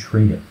you could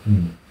trade a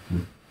pin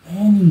with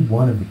any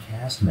one of the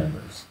cast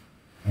members,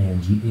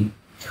 and it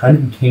kind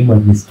of became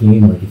like this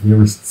game. Like if they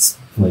were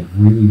like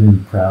really really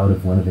proud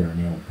of one of their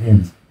enamel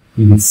pins,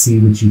 you could see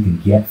what you can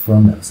get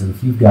from them. So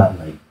if you've got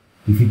like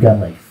 3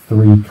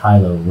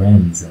 Kylo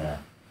Rens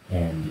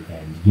and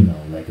you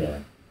know like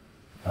a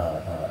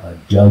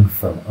Doug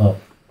from Up,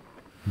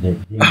 that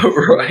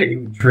they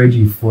would trade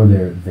you for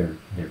their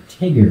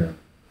Tigger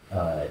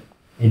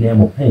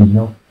enamel pin, you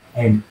know.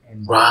 And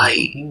right.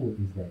 what's cool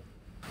is that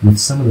with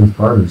some of those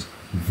barbers,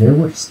 there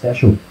were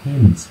special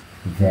pins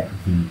that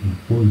the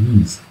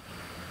employees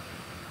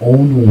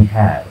only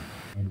had,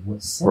 and what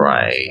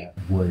that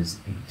was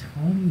a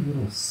tiny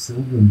little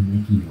silver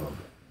Mickey logo,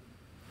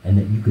 and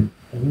that you could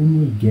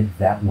only get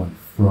that one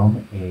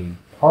from a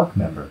park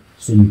member,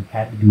 so you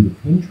had to do the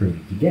pin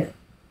trading to get it.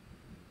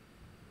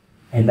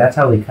 And that's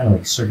how they kind of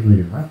like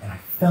circulated around, and I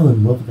fell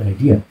in love with that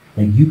idea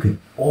that you could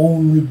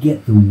only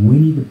get the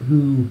Winnie the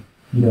Pooh,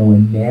 you know,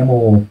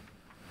 enamel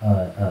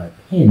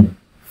pin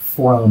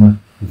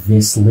from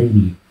this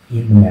lady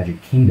in the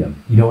Magic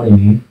Kingdom. You know what I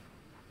mean?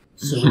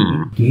 So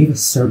it gave a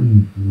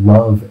certain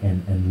love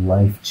and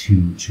life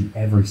to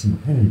every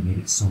single pin, and it made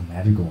it so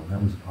magical, and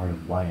that was part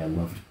of why I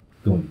loved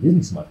going to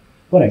Disney so much.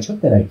 But I took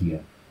that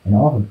idea, and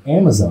off of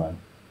Amazon,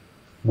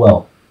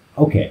 well,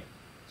 okay,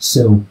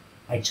 so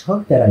I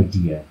took that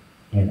idea,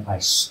 and I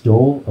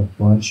stole a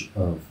bunch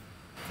of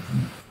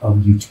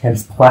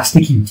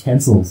plastic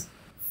utensils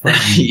from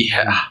the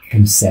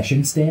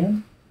concession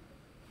stand,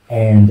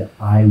 and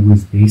I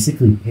was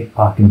basically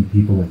pickpocketing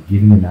people and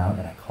giving them out,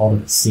 and I called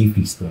it a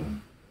safety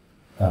spoon.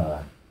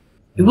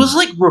 It was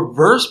like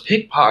reverse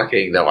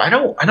pickpocketing, though. I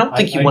don't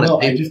think you want to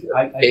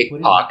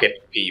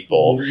pickpocket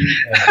people.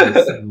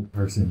 Every single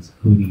person's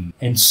hoodie.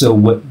 And so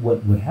what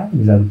would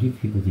happen is I would give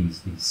people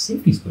these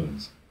safety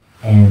spoons,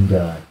 and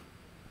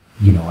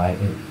you know,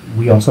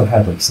 we also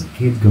had like some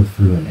kids go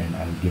through, and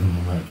I would give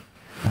them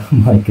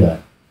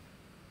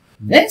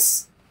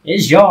this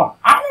is your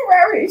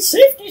honorary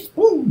safety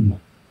spoon.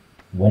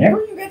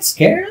 Whenever you get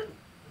scared,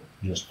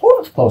 just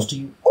hold it close to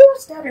you or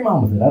stab your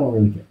mom with it. I don't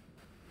really care.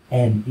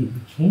 And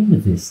it became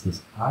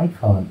this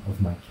icon of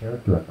my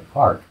character at the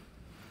park,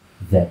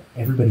 that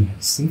everybody had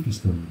a safety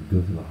spoon. We would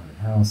go through the haunted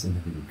house, and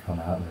then they would come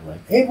out and they're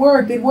like,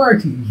 it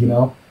worked, you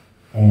know?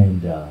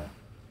 And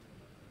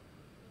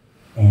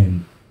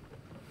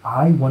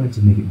I wanted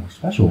to make it more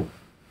special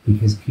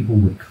because people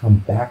would come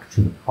back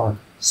to the park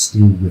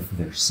still with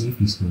their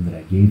safety spoon that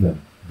I gave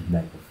them the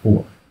night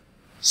before.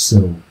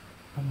 So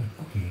I'm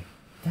like, okay,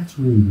 that's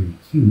really, really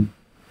cute.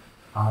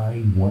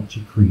 I want to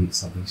create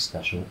something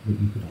special that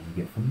you can only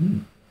get from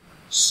me.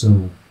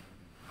 So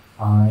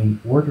I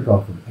ordered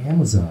off of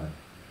Amazon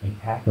a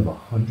pack of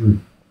 100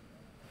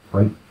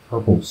 bright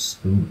purple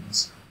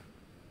spoons.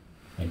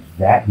 And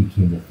that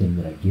became the thing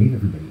that I gave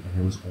everybody. And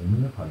there was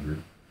only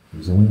 100. There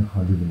was only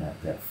 100 in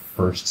that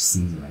first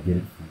season. I did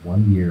it for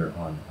 1 year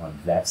on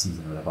that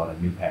season, and I bought a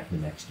new pack the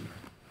next year.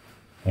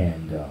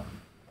 And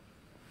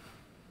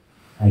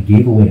I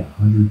gave away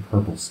 100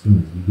 purple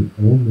spoons. You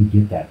could only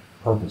get that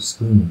purple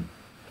spoon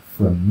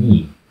from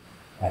me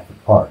at the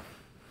park.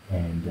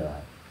 And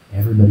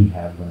everybody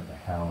had one at the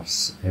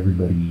house.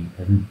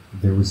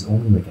 There was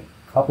only like a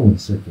couple in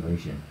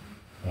circulation.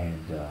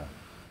 And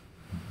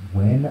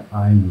when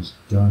I was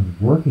done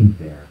working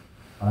there,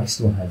 I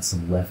still had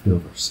some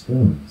leftover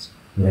spoons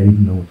that I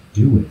didn't know what to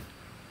do with.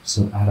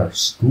 So at our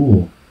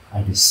school,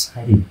 I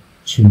decided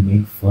to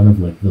make fun of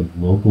like the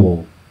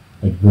local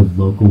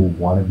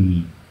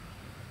wannabe,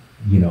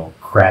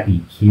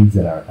 crappy kids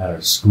at our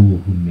school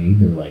who made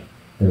their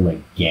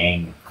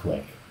gang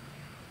clique.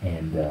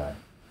 And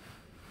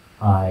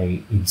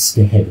I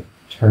instead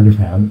turned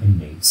around and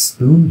made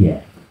Spoon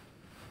Gang.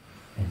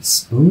 And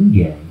Spoon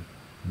Gang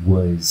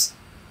was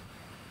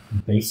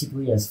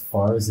basically as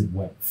far as it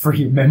went. For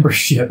your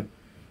membership,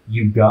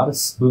 you got a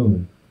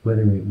spoon,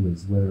 whether it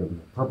was a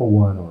purple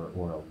one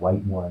or a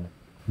white one.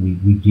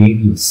 We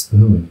gave you a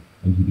spoon,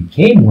 and you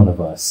became one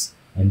of us,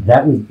 and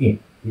that was it.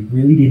 It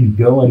really didn't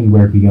go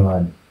anywhere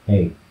beyond,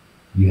 hey,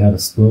 you have a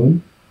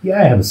spoon?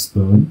 Yeah, I have a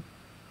spoon.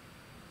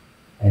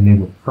 And they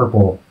were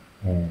purple,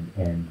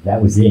 and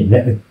that was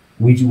it.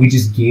 We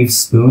just gave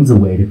spoons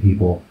away to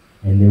people,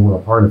 and they were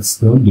a part of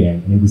Spoon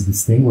Gang, and it was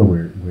this thing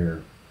where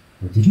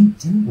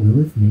didn't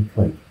Lilith make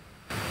like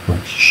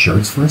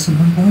shirts for us at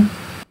one point?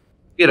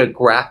 We had a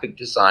graphic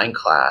design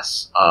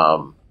class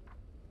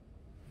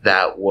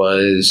that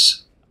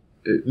was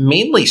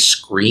mainly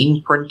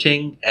screen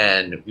printing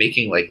and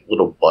making like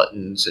little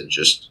buttons and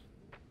just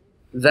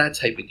that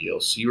type of deal.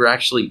 So you were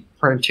actually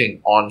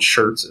printing on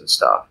shirts and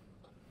stuff.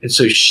 And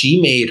so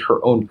she made her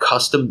own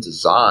custom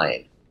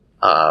design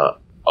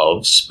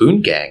of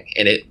Spoon Gang,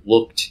 and it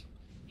looked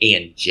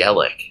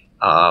angelic.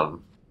 I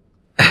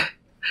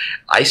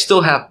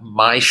still have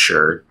my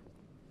shirt.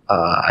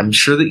 I'm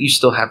sure that you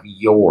still have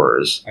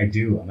yours. I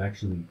do. I'm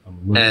looking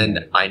and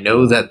at it. I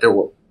know that there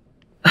were...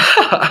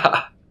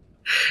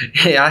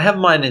 Hey, I have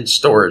mine in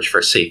storage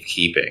for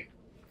safekeeping.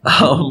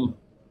 No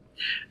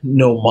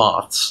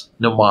moths.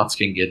 No moths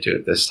can get to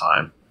it this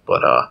time.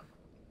 But,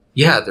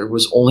 yeah, there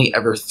was only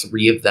ever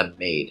 3 of them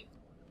made.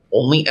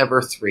 Only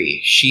ever 3.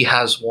 She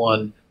has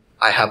one,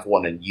 I have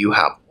one, and you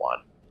have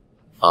one.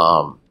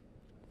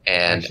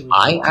 And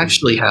I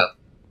actually have...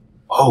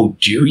 Oh,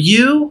 do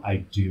you?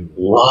 I do.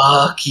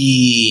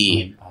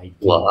 Lucky. I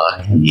do. Lucky.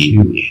 I have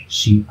 2.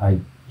 She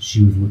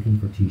was looking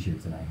for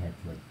t-shirts, and I had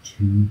like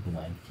 2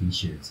 blank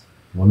t-shirts.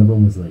 One of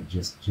them was like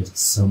just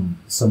some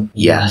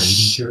Yes. Navy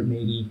shirt,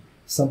 maybe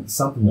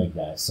something like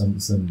that. Some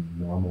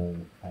normal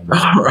kind of.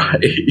 All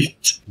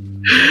right.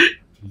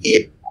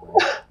 Yeah.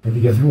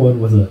 And the other one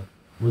was an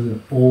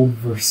old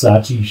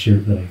Versace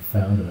shirt that I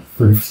found at a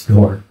thrift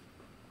store.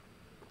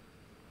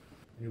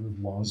 It was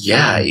long.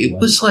 Yeah, it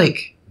was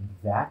like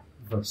that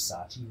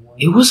Versace one.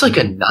 It was like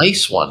a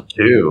nice one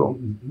too.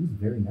 It was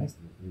very nice.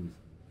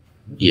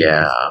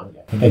 Yeah. I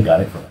think I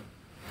got it for like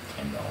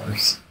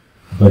 $10.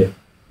 But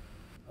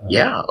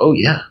yeah, oh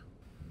yeah.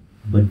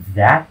 But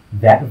that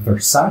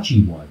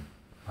Versace one,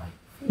 I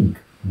think,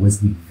 was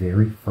the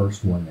very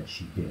first one that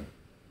she did.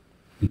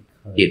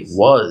 It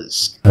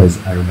was. Because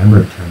I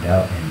remember it turned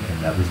out,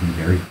 and that was the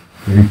very,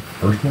 very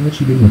first one that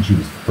she did when she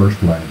was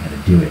first learning how to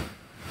do it.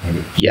 And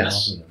it came off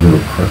like a little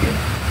crooked.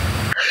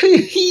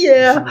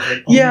 Yeah,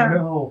 like, yeah.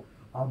 No,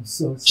 I'm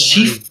so sorry.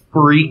 She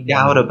freaked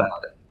out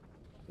about it.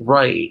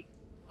 Right.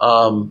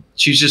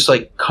 She was just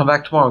like, come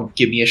back tomorrow and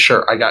give me a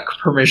shirt. I got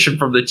permission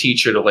from the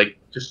teacher to like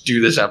just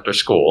do this after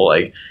school.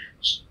 Like,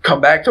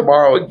 come back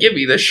tomorrow and give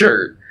me the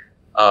shirt.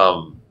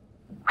 So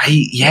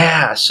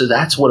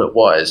that's what it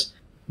was.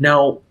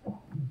 Now,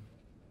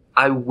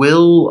 I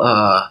will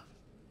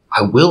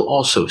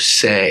also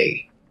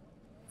say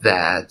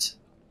that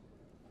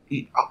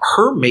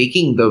her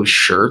making those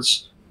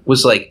shirts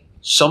was like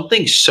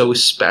something so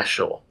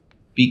special,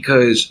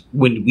 because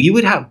when we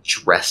would have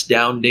dress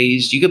down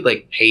days, you could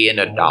like pay in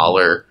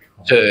 $1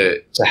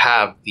 to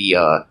have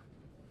the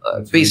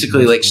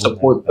basically like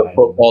support the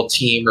football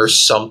team or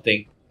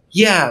something.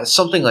 Yeah,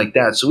 something like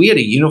that. So we had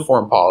a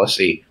uniform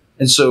policy,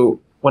 and so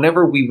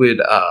whenever we would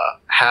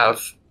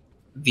have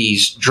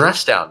these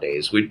dress down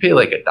days, we'd pay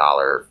like $1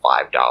 or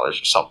 $5 or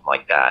something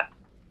like that,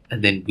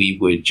 and then we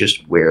would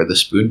just wear the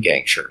Spoon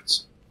Gang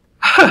shirts.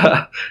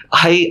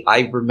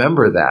 I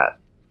remember that,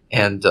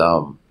 and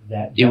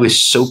it was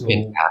so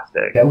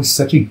fantastic. That was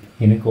such a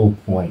pinnacle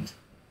point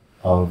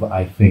of,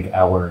 I think,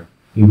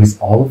 it was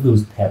all of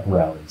those pep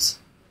rallies,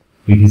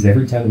 because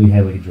every time we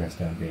had like a dress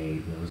down day,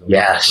 there was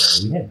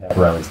yes, we had pep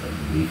rallies like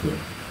weekly.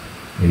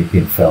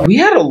 It felt we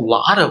had a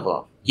lot of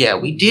them. Yeah,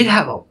 we did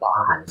have a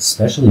lot,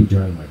 especially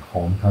during like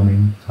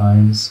homecoming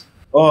times.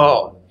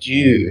 Oh,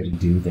 dude! They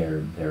do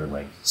their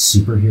like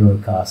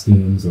superhero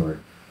costumes or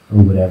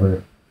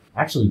whatever.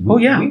 Actually,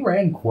 we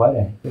ran quite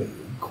a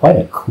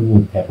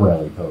cool pep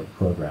rally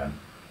program.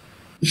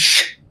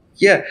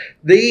 Yeah,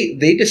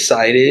 they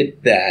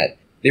decided that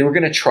they were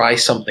going to try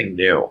something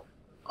new.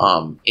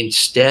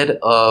 Instead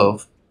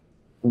of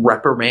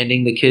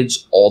reprimanding the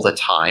kids all the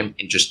time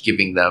and just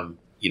giving them,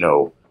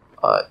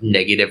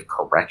 negative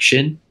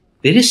correction,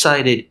 they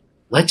decided,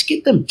 let's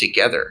get them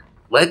together.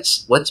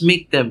 Let's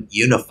make them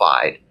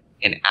unified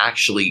and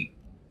actually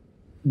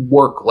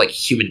work like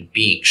human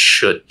beings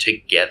should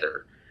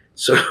together.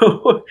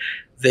 So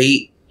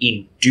they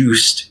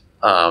induced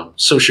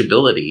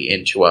sociability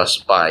into us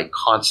by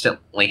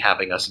constantly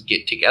having us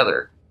get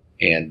together.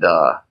 And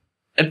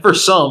for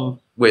some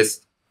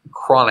with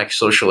chronic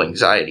social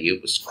anxiety,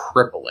 it was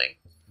crippling.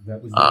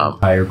 That was the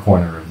entire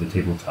corner of the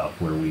tabletop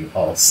where we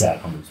all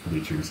sat on those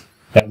bleachers.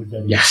 That was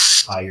that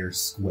entire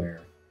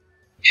square.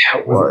 Yeah,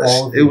 it was.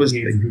 All of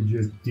the kids who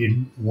just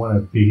didn't want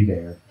to be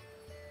there.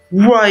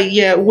 Right,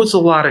 yeah, it was a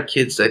lot of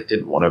kids that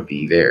didn't want to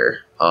be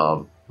there,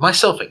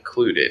 myself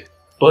included.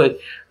 But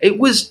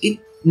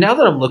now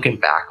that I'm looking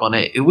back on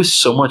it, it was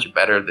so much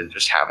better than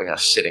just having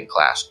us sit in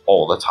class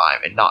all the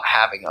time and not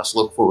having us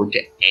look forward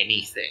to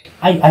anything.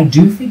 I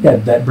do think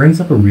that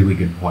brings up a really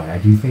good point. I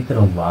do think that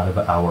a lot of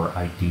our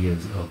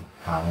ideas of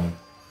how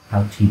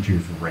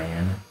teachers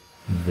ran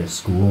the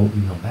school,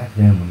 back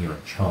then when you're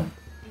a chump,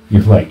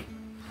 you're like,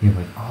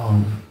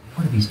 oh,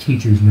 what do these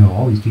teachers know?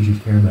 All these teachers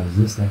care about is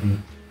this, that,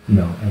 and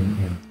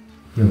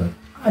you're like,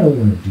 I don't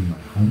want to do my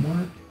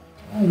homework.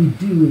 All we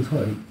do is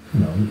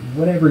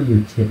whatever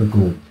your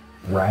typical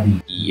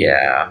bratty,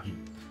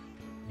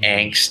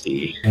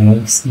 angsty,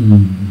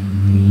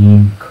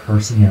 mean,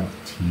 cursing out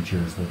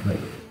teachers. Like,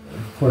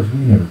 of course, we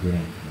never did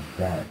anything like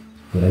that.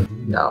 But I do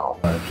know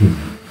a lot of kids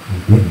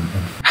who didn't.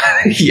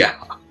 And yeah.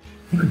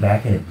 Think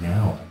back at it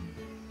now.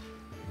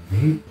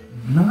 They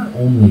not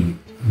only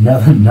now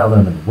that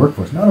I'm in the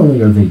workforce, not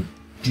only are they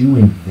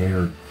doing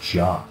their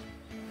job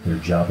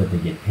that they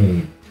get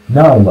paid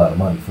not a lot of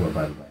money for,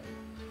 by the way,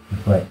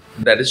 but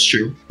that is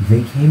true.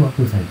 They came up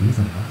with ideas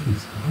on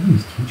how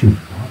these teachers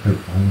brought their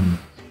own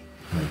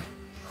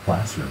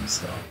classroom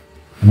stuff,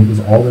 and it was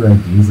all their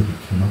ideas that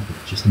they came up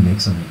with just to make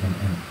something.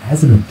 And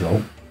as an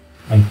adult,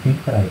 I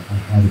think that I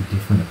have a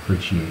different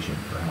appreciation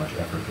for how much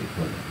effort they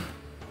put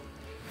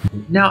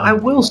in. Now, I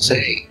will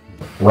say,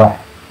 right.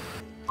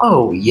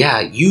 Oh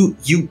yeah, you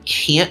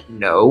can't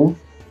know.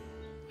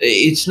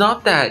 It's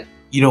not that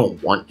you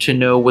don't want to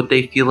know what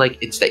they feel like,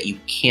 it's that you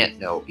can't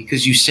know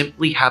because you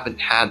simply haven't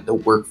had the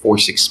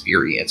workforce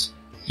experience.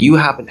 You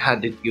haven't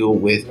had to deal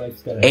with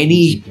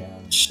any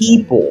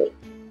people.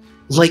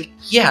 Like,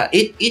 yeah,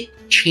 it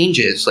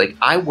changes. Like,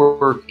 I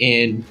work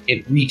in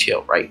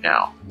retail right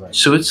now. Right.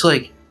 So it's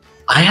like,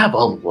 I have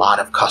a lot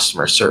of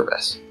customer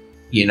service,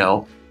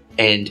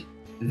 and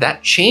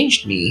that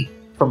changed me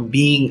from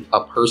being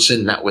a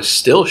person that was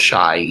still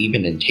shy,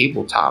 even in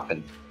tabletop,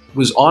 and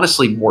was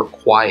honestly more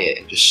quiet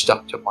and just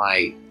stuck to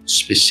my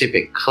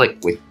specific clique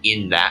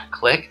within that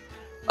clique.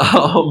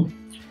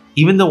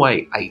 Even though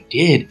I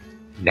did,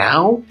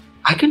 now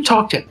I can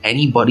talk to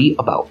anybody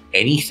about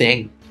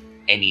anything,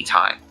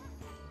 anytime.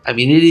 I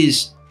mean, it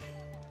is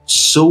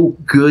so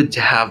good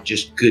to have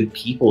just good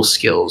people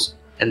skills.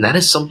 And that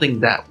is something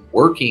that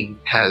working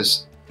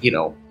has,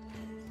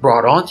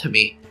 brought on to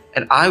me.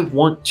 And I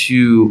want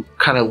to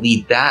kind of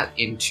lead that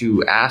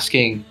into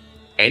asking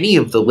any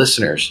of the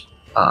listeners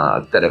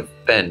that have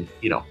been,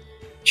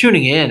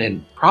 tuning in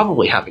and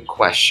probably having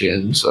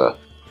questions.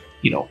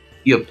 You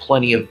have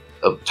plenty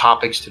of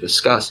topics to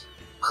discuss.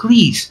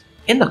 Please,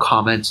 in the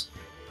comments,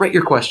 write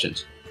your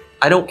questions.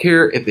 I don't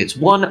care if it's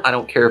 1, I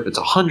don't care if it's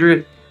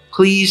 100.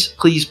 Please,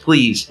 please,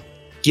 please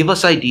give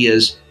us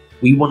ideas.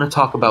 We want to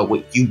talk about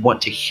what you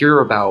want to hear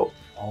about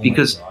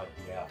because God,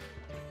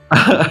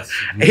 yeah.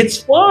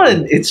 it's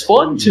fun. It's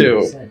fun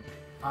too.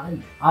 I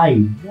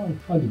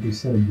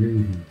 100% agree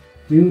with you.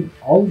 Dude,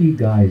 all of you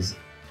guys,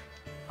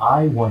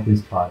 I want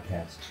this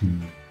podcast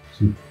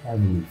to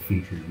heavily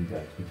feature you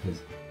guys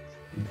because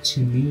to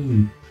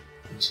me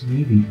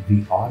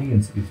the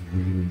audience is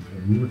really,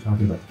 and we were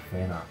talking about the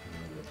fan art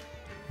earlier,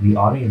 the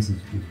audience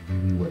is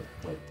really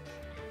what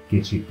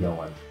gets you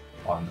going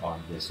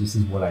on this. This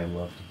is what I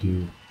love to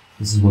do.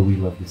 This is what we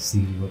love to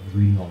see. We love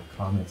reading all the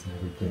comments and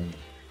everything.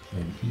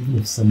 And even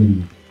if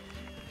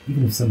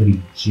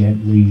somebody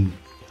gently,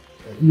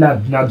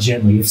 not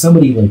gently, if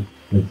somebody like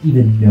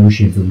even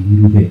notions a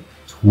little bit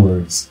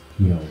towards,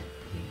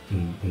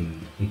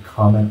 a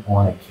comment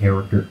on a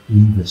character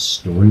in the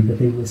story that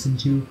they listen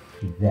to,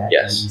 that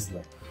is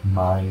like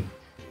my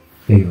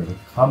favorite. Like,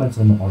 the comments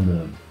on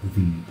the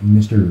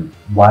Mr.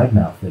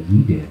 Widemouth that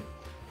we did,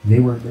 they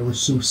were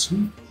so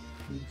sweet.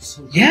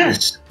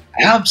 Yes,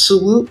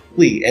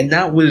 absolutely. And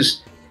that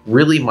was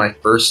really my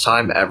first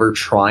time ever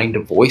trying to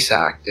voice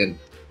act. And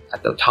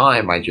at the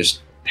time, I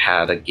just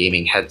had a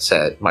gaming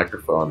headset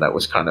microphone that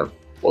was kind of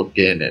plugged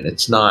in, and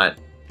it's not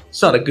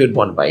a good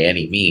one by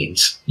any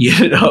means,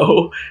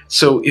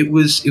 So it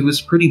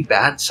was pretty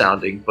bad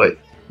sounding, but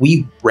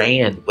we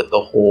ran with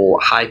the whole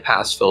high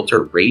pass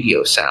filter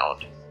radio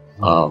sound,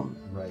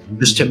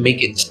 just to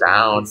make it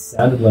sound. It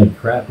sounded like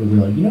crap, but we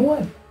were like, you know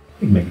what?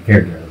 We can make a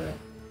character out of that.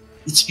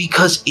 It's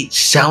because it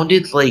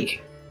sounded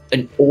like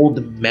an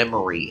old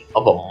memory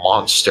of a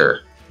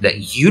monster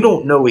that you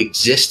don't know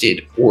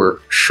existed or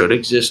should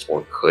exist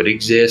or could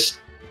exist.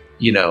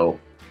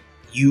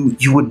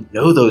 You wouldn't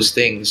know those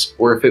things,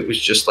 or if it was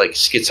just like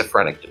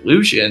schizophrenic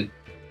delusion.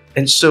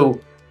 And so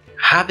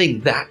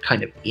having that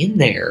kind of in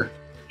there,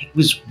 it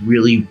was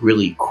really,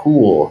 really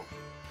cool.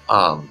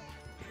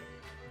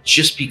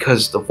 Just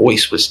because the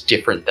voice was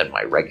different than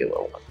my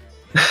regular one.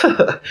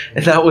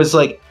 And that was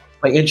like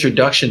my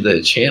introduction to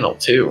the channel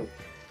too.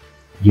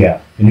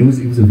 Yeah, and it was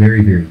a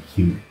very, very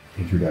cute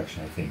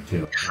introduction, I think,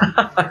 too.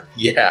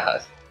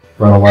 Yeah.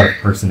 Brought a lot of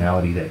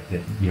personality that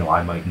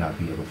I might not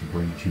be able to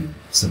bring to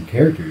some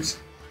characters.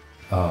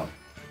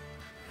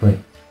 But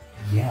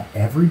yeah,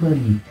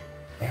 everybody,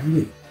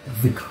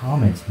 the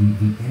comments, the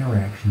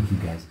interaction with you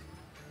guys,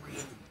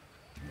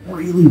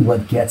 really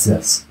what gets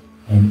us,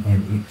 and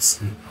it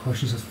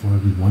pushes us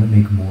forward. We want to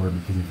make more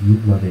because if you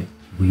love it,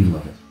 we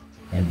love it,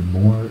 and the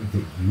more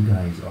that you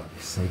guys are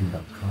excited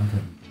about the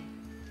content,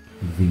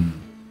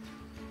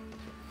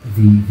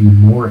 the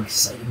more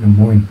excited and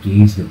more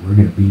engaged that we're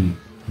going to be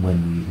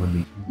when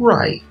we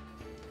right.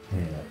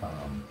 And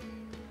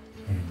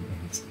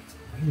it's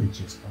really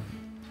just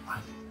I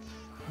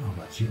don't know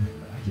about you,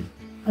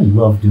 but I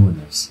love doing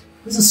this.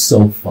 This is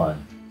so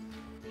fun.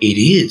 It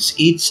is.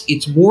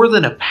 It's more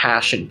than a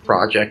passion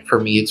project for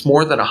me. It's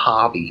more than a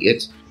hobby.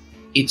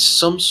 It's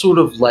some sort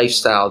of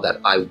lifestyle that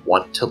I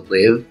want to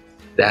live,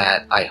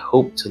 that I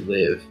hope to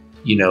live,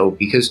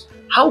 because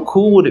how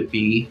cool would it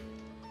be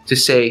to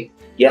say,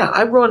 yeah,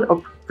 I run a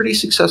pretty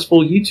successful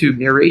YouTube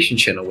narration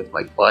channel with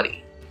my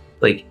buddy.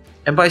 Like,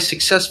 and by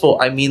successful,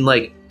 I mean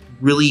like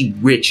really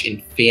rich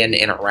in fan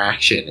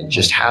interaction and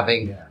just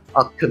having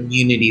a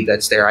community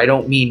that's there. I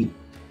don't mean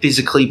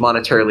physically,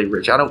 monetarily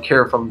rich. I don't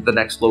care if I'm the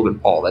next Logan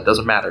Paul. That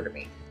doesn't matter to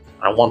me.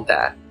 I don't want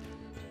that.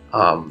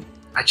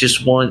 I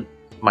just want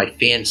my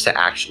fans to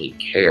actually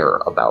care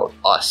about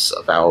us,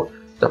 about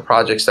the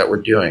projects that we're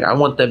doing. I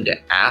want them to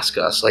ask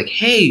us, like,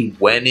 hey,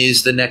 when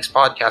is the next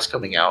podcast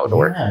coming out?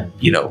 Or,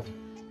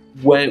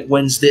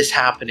 when's this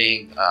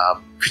happening?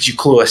 Could you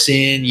clue us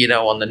in,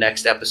 on the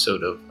next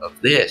episode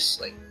of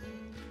this? Like,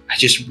 I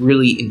just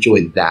really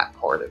enjoyed that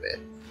part of it.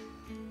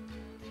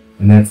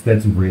 And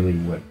that's really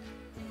what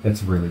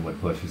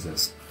pushes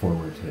us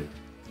forward to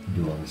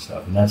do all this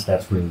stuff. And that's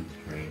really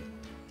the dream.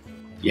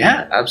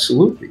 Yeah,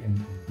 absolutely.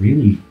 And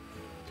really,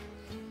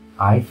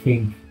 I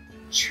think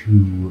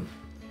to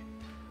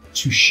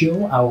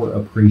show our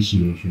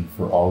appreciation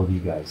for all of you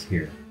guys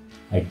here,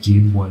 I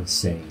did want to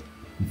say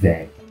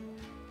that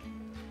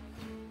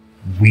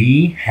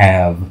we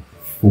have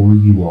for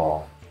you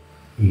all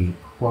a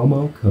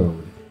promo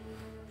code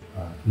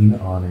in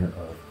honor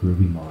of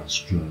Groovy Moss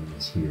joining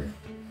us here.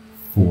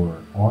 For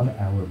on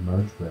our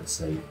merch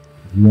website,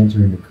 if you enter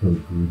in the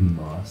code Groovy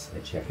Moss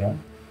at checkout,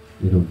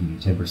 it'll give you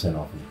 10%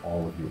 off of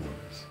all of your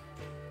orders.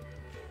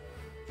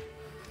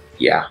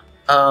 Yeah.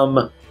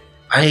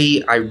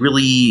 I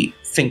really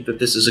think that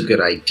this is a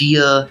good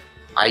idea.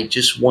 I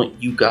just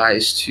want you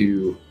guys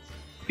to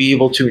be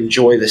able to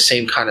enjoy the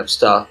same kind of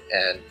stuff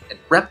and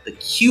rep the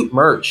cute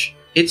merch.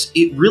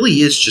 It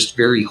really is just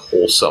very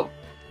wholesome.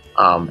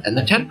 And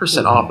the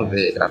 10% off of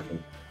it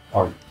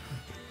are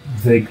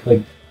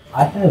like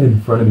I have in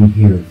front of me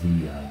here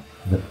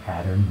the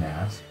pattern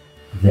mask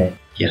that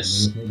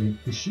yes,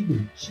 she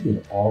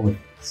did all of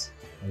this.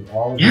 Like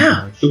all of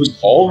it was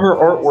all her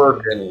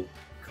artwork and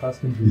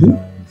custom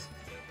designs.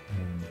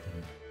 And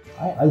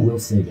I will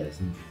say, guys,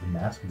 the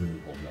mask really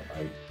holds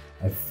up.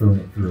 I've thrown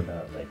it through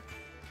about like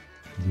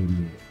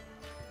maybe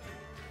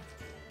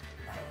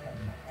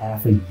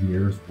half a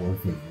year's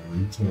worth of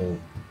retail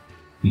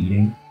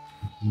beating.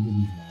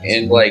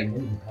 And like,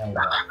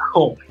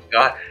 oh my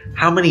god,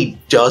 how many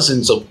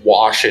dozens of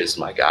washes,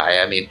 my guy.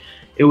 I mean,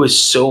 it was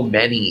so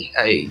many.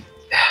 I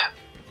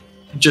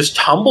just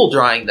tumble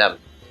drying them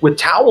with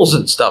towels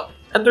and stuff,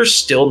 and they're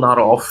still not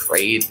all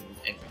frayed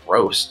and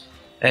gross.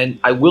 And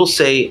I will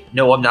say,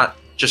 no, I'm not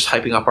just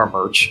hyping up our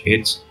merch.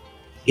 It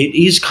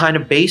is kind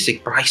of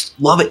basic, but I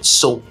love it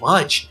so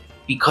much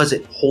because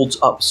it holds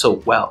up so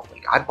well.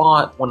 Like, I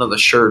bought one of the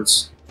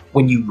shirts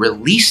when you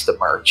released the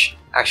merch.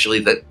 Actually,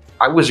 that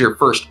I was your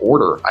first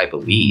order, I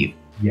believe.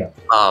 Yeah.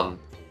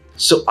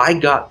 So I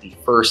got the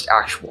first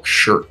actual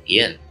shirt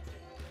in,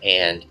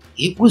 and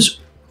it was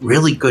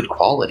really good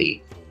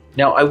quality.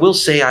 Now, I will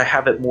say I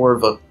have it more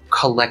of a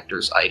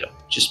collector's item,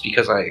 just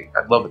because I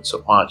love it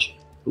so much.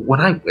 But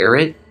when I wear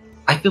it,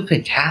 I feel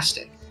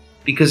fantastic,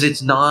 because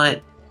it's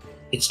not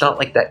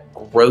like that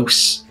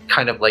gross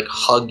kind of like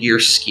hug your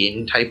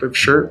skin type of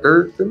shirt.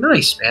 They're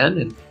nice, man.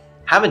 And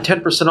having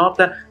 10% off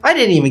that, I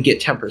didn't even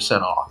get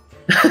 10% off.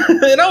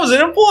 And I was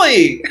an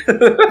employee.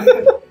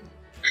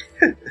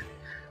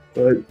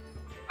 But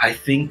I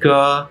think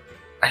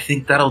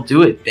that'll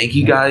do it. Thank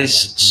you guys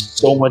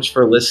so much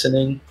for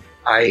listening.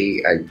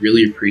 I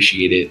really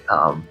appreciate it.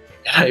 And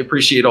I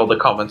appreciate all the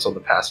comments on the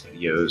past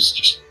videos,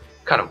 just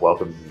kind of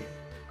welcoming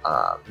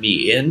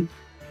me in.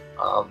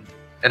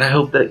 And I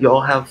hope that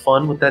y'all have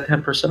fun with that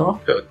 10%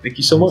 off code. Thank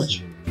you so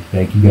much.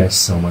 Thank you guys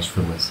so much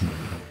for listening.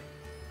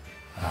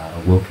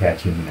 We'll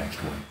catch you in the next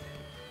one.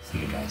 See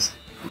you guys.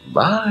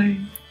 Bye.